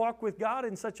 I'm going to walk with God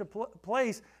in such a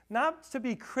place, not to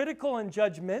be critical and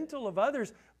judgmental of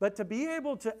others, but to be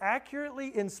able to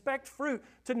accurately inspect fruit,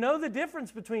 to know the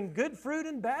difference between good fruit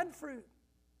and bad fruit.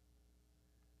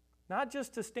 Not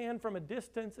just to stand from a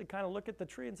distance and kind of look at the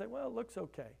tree and say, well, it looks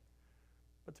okay,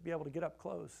 but to be able to get up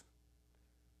close.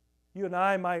 You and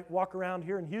I might walk around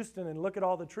here in Houston and look at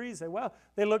all the trees and say, well,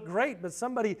 they look great, but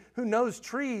somebody who knows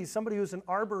trees, somebody who's an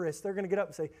arborist, they're going to get up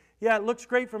and say, yeah, it looks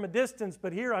great from a distance,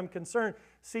 but here I'm concerned.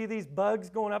 See these bugs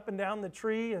going up and down the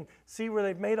tree, and see where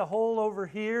they've made a hole over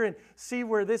here, and see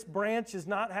where this branch does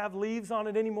not have leaves on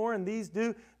it anymore, and these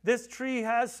do. This tree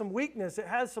has some weakness. It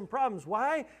has some problems.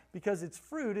 Why? Because its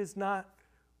fruit is not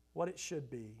what it should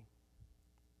be.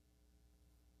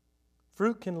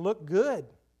 Fruit can look good,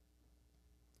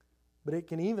 but it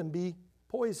can even be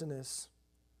poisonous.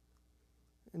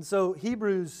 And so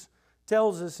Hebrews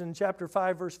tells us in chapter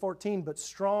 5, verse 14, but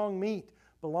strong meat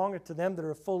belongeth to them that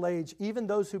are of full age, even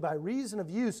those who by reason of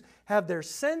use have their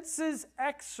senses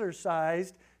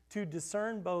exercised to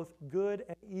discern both good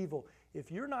and evil. If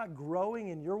you're not growing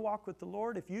in your walk with the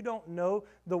Lord, if you don't know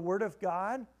the Word of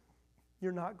God,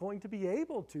 you're not going to be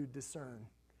able to discern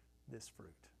this fruit.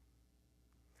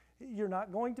 You're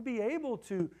not going to be able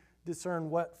to discern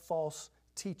what false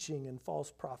teaching and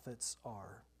false prophets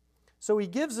are. So he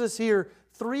gives us here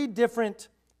three different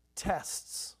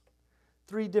tests.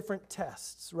 Three different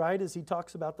tests, right, as he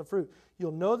talks about the fruit.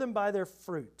 You'll know them by their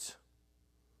fruit.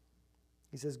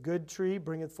 He says, good tree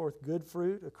bringeth forth good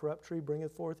fruit, a corrupt tree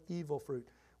bringeth forth evil fruit.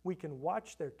 We can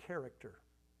watch their character,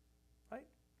 right?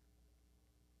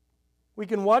 We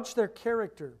can watch their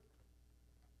character.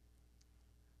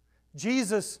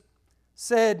 Jesus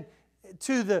said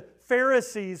to the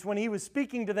Pharisees when he was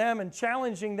speaking to them and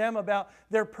challenging them about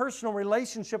their personal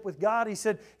relationship with God, he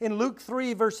said in Luke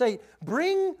 3 verse 8,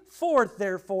 bring forth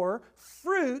therefore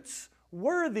fruits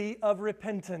worthy of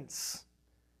repentance.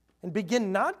 And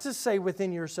begin not to say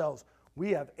within yourselves,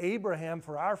 we have Abraham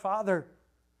for our father.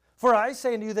 For I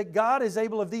say unto you that God is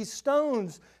able of these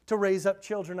stones to raise up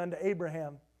children unto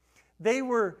Abraham. They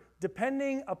were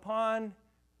depending upon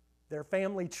their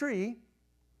family tree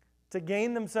to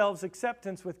gain themselves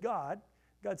acceptance with God.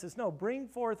 God says, no, bring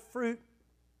forth fruit,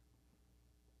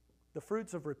 the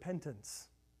fruits of repentance.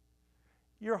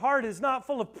 Your heart is not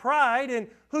full of pride in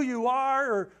who you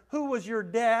are or who was your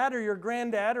dad or your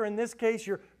granddad, or in this case,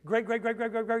 your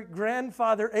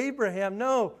great-great-great-great-great-grandfather Abraham.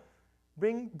 No,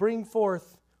 bring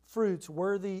forth fruits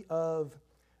worthy of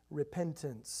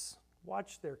repentance.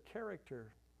 Watch their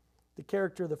character. The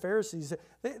character of the Pharisees.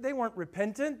 They weren't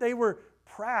repentant. They were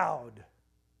proud.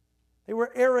 They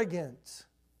were arrogant.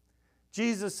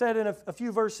 Jesus said in a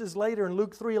few verses later in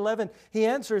Luke 3:11, He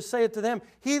answers, saith to them,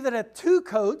 He that hath 2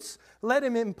 coats, let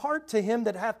him impart to him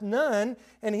that hath none,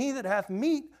 and he that hath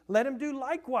meat, let him do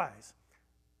likewise.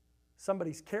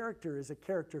 Somebody's character is a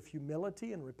character of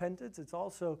humility and repentance. It's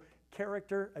also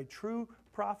character, a true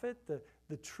prophet.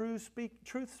 The truth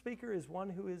speaker is one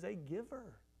who is a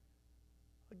giver.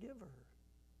 A giver.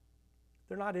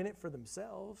 They're not in it for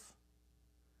themselves.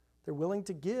 They're willing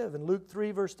to give. In Luke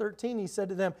 3 verse 13, He said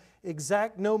to them,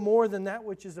 exact no more than that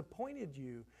which is appointed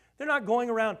you. They're not going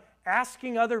around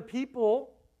asking other people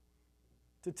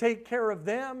to take care of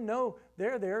them. No,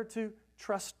 they're there to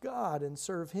trust God and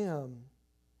serve Him.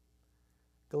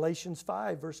 Galatians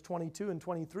 5 verse 22 and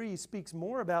 23 speaks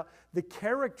more about the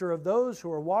character of those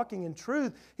who are walking in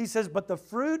truth. He says, but the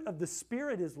fruit of the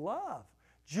Spirit is love,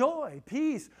 joy,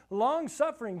 peace,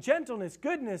 long-suffering, gentleness,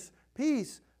 goodness,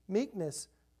 peace, meekness,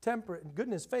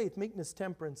 goodness, faith, meekness,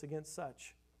 temperance. Against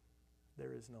such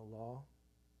there is no law.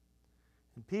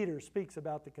 And Peter speaks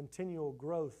about the continual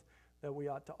growth that we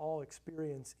ought to all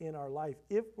experience in our life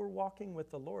if we're walking with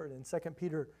the Lord. In 2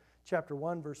 Peter chapter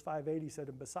 1 verse 5-8, he said,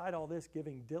 and beside all this,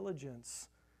 giving diligence,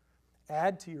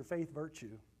 add to your faith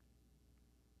virtue,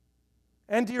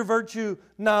 and to your virtue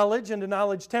knowledge, and to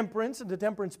knowledge temperance, and to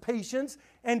temperance patience,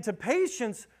 and to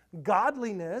patience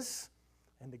godliness,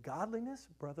 and to godliness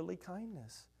brotherly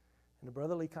kindness, and to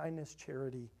brotherly kindness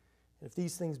charity. And if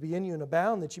these things be in you and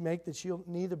abound, that you make that you'll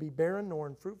neither be barren nor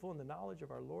unfruitful in the knowledge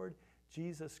of our Lord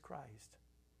Jesus Christ.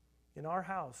 In our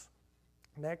house,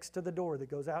 next to the door that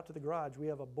goes out to the garage, we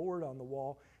have a board on the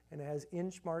wall, and it has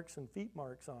inch marks and feet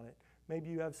marks on it. Maybe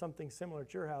you have something similar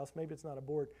at your house. Maybe it's not a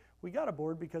board. We got a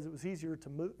board because it was easier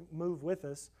to move with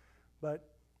us. But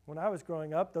when I was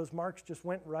growing up, those marks just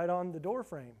went right on the door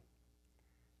frame.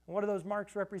 And what do those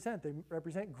marks represent? They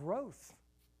represent growth.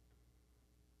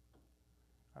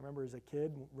 I remember as a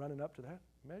kid running up to that,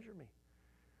 measure me.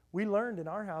 We learned in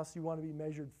our house you want to be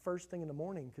measured first thing in the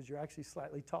morning because you're actually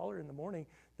slightly taller in the morning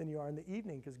than you are in the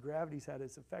evening because gravity's had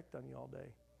its effect on you all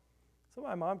day. So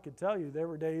my mom could tell you there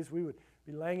were days we would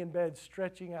be laying in bed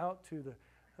stretching out to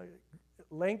the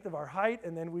length of our height,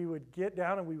 and then we would get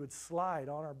down and we would slide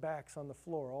on our backs on the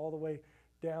floor all the way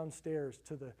downstairs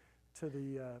to the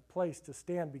place to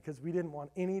stand because we didn't want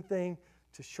anything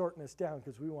to shorten us down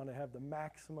because we want to have the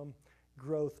maximum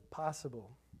growth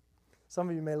possible. Some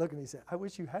of you may look at me and say, I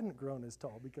wish you hadn't grown as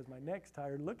tall because my neck's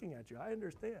tired looking at you. I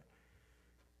understand.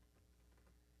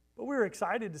 But we're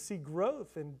excited to see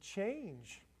growth and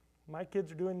change. My kids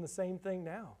are doing the same thing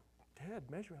now. Dad,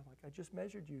 measure me. I'm like, I just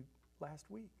measured you last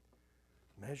week.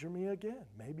 Measure me again.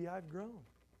 Maybe I've grown.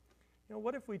 You know,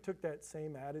 what if we took that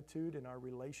same attitude in our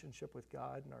relationship with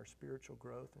God and our spiritual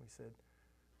growth and we said,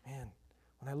 man,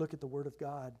 when I look at the Word of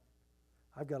God,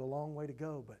 I've got a long way to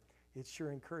go, but it's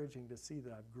sure encouraging to see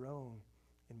that I've grown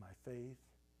in my faith,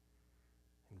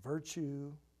 in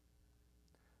virtue.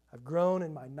 I've grown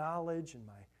in my knowledge and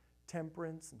my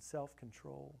temperance and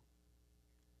self-control.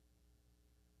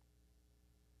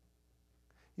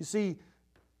 You see,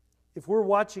 if we're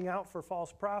watching out for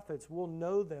false prophets, we'll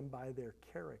know them by their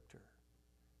character.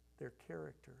 Their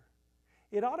character.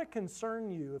 It ought to concern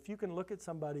you if you can look at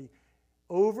somebody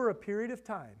over a period of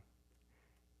time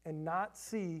and not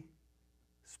see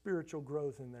spiritual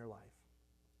growth in their life.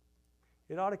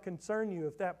 It ought to concern you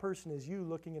if that person is you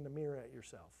looking in the mirror at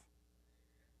yourself.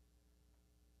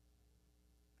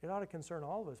 It ought to concern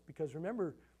all of us because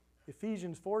remember,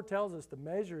 Ephesians 4 tells us the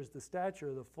measure is the stature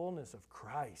of the fullness of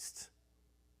Christ.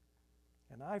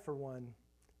 And I, for one,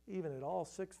 even at all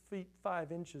 6 feet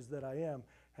 5 inches that I am,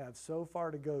 have so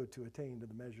far to go to attain to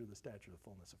the measure of the stature of the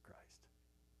fullness of Christ.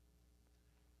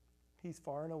 He's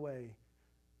far and away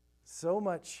so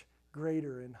much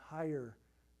greater and higher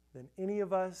than any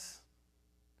of us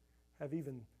have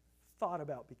even thought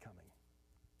about becoming.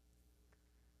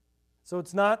 So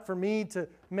it's not for me to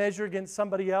measure against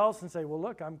somebody else and say, well,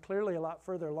 look, I'm clearly a lot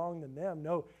further along than them.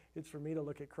 No, it's for me to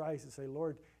look at Christ and say,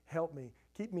 Lord, help me.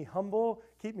 Keep me humble,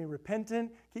 keep me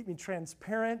repentant, keep me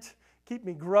transparent, keep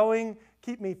me growing,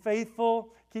 keep me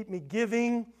faithful, keep me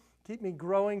giving, keep me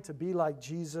growing to be like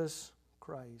Jesus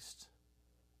Christ.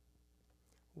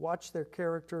 Watch their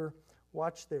character,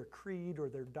 watch their creed or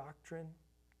their doctrine.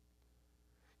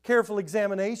 Careful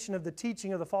examination of the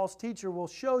teaching of the false teacher will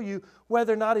show you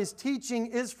whether or not his teaching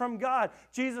is from God.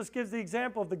 Jesus gives the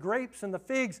example of the grapes and the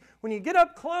figs. When you get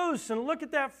up close and look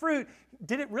at that fruit,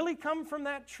 did it really come from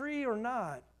that tree or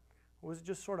not? Or was it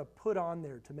just sort of put on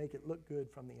there to make it look good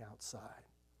from the outside?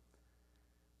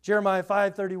 Jeremiah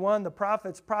 5:31, the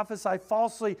prophets prophesy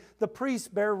falsely. The priests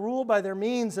bear rule by their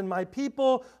means, and my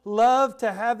people love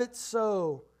to have it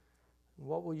so.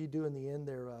 What will you do in the end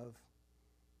thereof?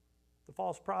 The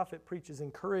false prophet preaches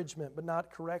encouragement, but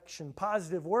not correction.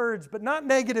 Positive words, but not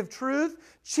negative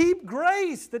truth. Cheap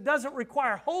grace that doesn't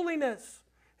require holiness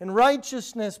and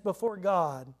righteousness before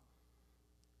God.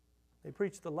 They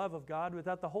preach the love of God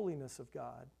without the holiness of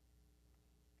God.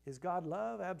 Is God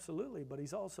love? Absolutely, but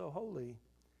He's also holy.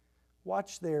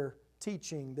 Watch their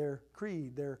teaching, their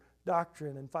creed, their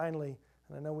doctrine, and finally,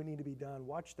 and I know we need to be done,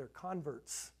 watch their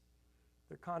converts.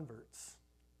 Their converts.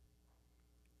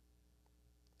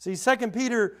 See, 2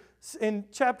 Peter in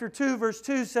chapter 2, verse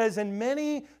 2 says, and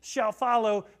many shall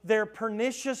follow their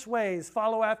pernicious ways,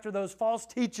 follow after those false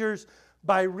teachers,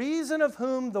 by reason of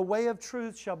whom the way of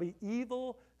truth shall be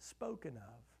evil spoken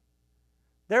of.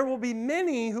 There will be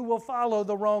many who will follow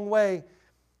the wrong way.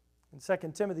 In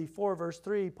 2 Timothy 4, verse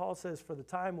 3, Paul says, for the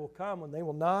time will come when they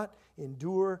will not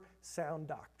endure sound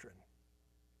doctrine.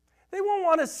 They won't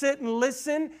want to sit and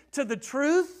listen to the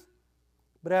truth,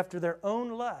 but after their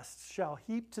own lusts shall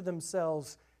heap to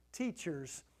themselves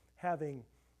teachers having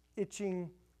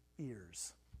itching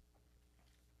ears.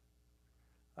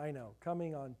 I know,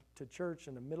 coming on to church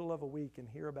in the middle of a week and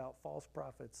hear about false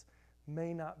prophets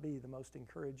may not be the most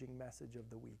encouraging message of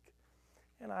the week.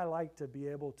 And I like to be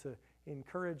able to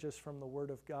encourage us from the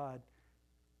Word of God.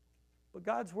 But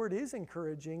God's Word is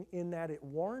encouraging in that it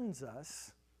warns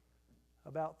us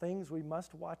about things we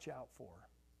must watch out for.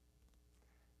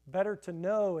 Better to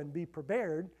know and be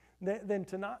prepared than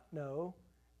to not know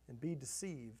and be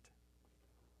deceived.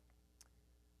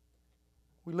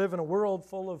 We live in a world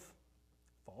full of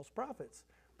false prophets,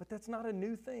 but that's not a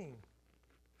new thing.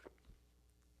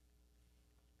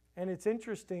 And it's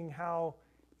interesting how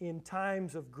in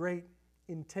times of great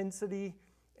intensity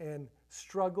and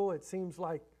struggle, it seems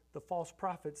like the false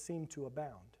prophets seem to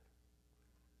abound.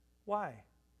 Why?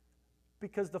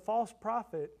 Because the false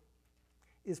prophet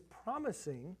is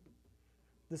promising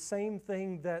the same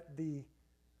thing that the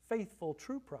faithful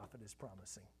true prophet is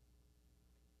promising.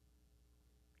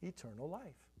 Eternal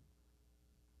life.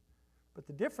 But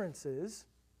the difference is,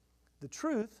 the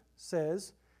truth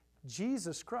says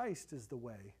Jesus Christ is the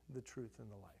way, the truth, and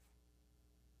the life.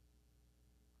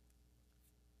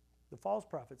 The false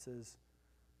prophet says,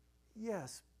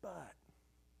 yes, but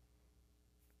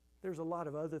there's a lot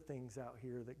of other things out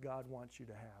here that God wants you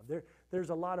to have. There's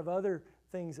a lot of other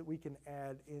things that we can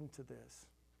add into this.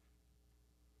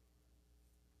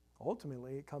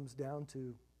 Ultimately, it comes down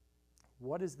to,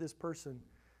 what is this person?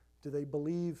 Do they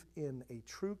believe in a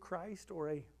true Christ or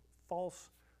a false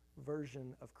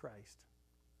version of Christ?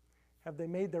 Have they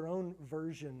made their own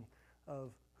version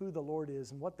of who the Lord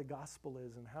is and what the gospel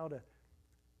is and how to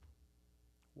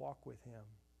walk with Him?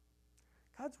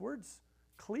 God's Word's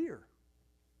clear.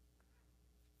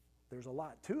 There's a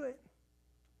lot to it.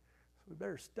 So we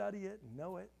better study it and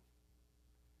know it.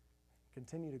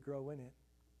 Continue to grow in it.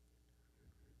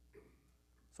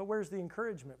 So where's the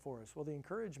encouragement for us? Well, the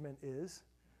encouragement is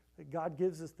that God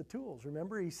gives us the tools.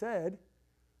 Remember, He said,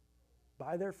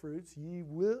 by their fruits you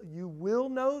will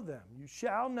know them. You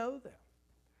shall know them.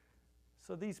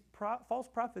 So these false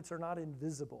prophets are not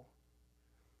invisible.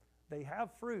 They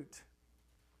have fruit,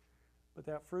 but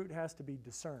that fruit has to be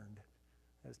discerned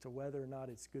as to whether or not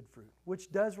it's good fruit,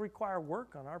 which does require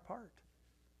work on our part.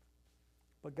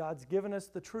 But God's given us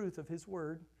the truth of His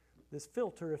Word, this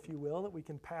filter, if you will, that we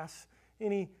can pass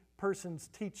any person's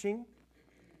teaching,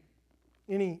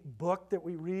 any book that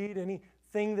we read,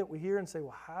 anything that we hear and say,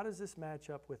 well, how does this match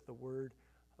up with the Word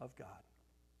of God?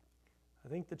 I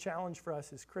think the challenge for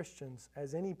us as Christians,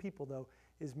 as any people though,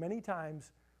 is many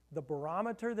times the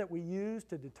barometer that we use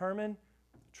to determine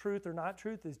truth or not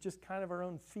truth is just kind of our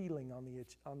own feeling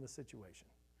on the situation.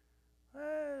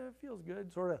 It feels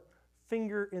good, sort of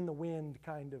finger in the wind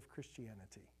kind of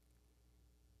Christianity.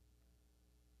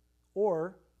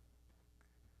 Or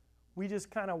we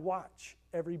just kind of watch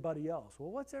everybody else.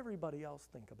 Well, what's everybody else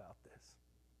think about this?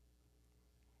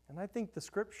 And I think the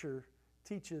Scripture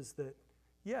teaches that,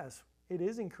 yes, it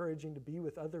is encouraging to be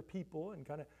with other people and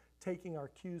kind of taking our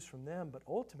cues from them, but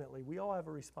ultimately we all have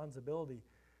a responsibility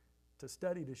to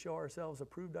study to show ourselves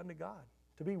approved unto God,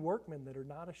 to be workmen that are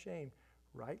not ashamed,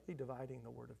 rightly dividing the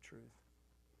word of truth.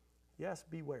 Yes,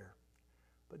 beware,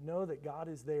 but know that God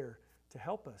is there to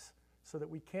help us so that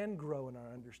we can grow in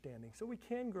our understanding, so we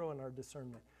can grow in our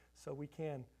discernment, so we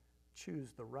can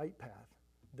choose the right path,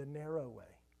 the narrow way,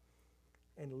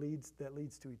 and that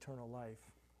leads to eternal life,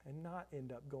 and not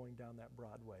end up going down that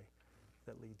broad way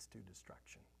that leads to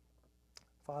destruction.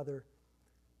 Father,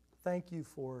 thank you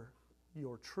for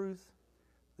your truth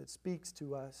that speaks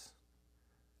to us.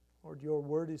 Lord, your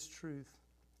word is truth.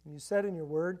 And you said in your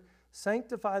word,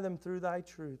 sanctify them through thy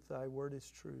truth. Thy word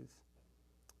is truth.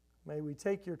 May we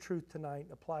take your truth tonight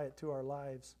and apply it to our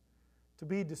lives, to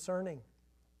be discerning,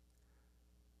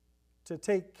 to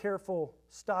take careful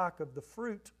stock of the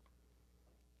fruit,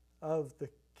 of the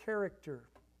character,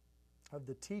 of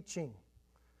the teaching,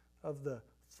 of the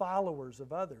followers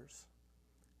of others,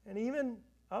 and even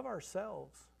of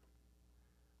ourselves.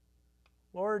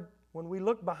 Lord, when we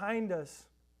look behind us,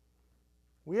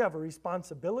 we have a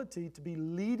responsibility to be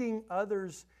leading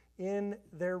others in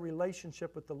their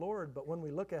relationship with the Lord. But when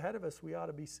we look ahead of us, we ought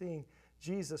to be seeing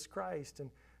Jesus Christ and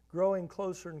growing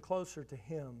closer and closer to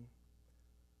Him.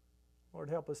 Lord,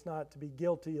 help us not to be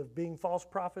guilty of being false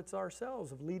prophets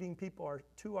ourselves, of leading people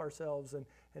to ourselves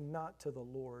and not to the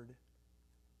Lord.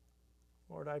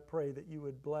 Lord, I pray that you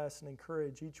would bless and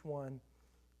encourage each one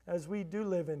as we do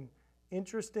live in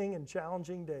interesting and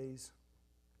challenging days.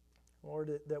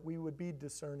 Lord, that we would be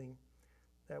discerning,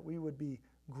 that we would be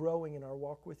growing in our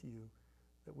walk with you,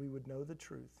 that we would know the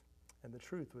truth, and the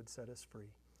truth would set us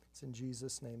free. It's in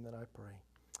Jesus' name that I pray.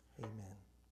 Amen.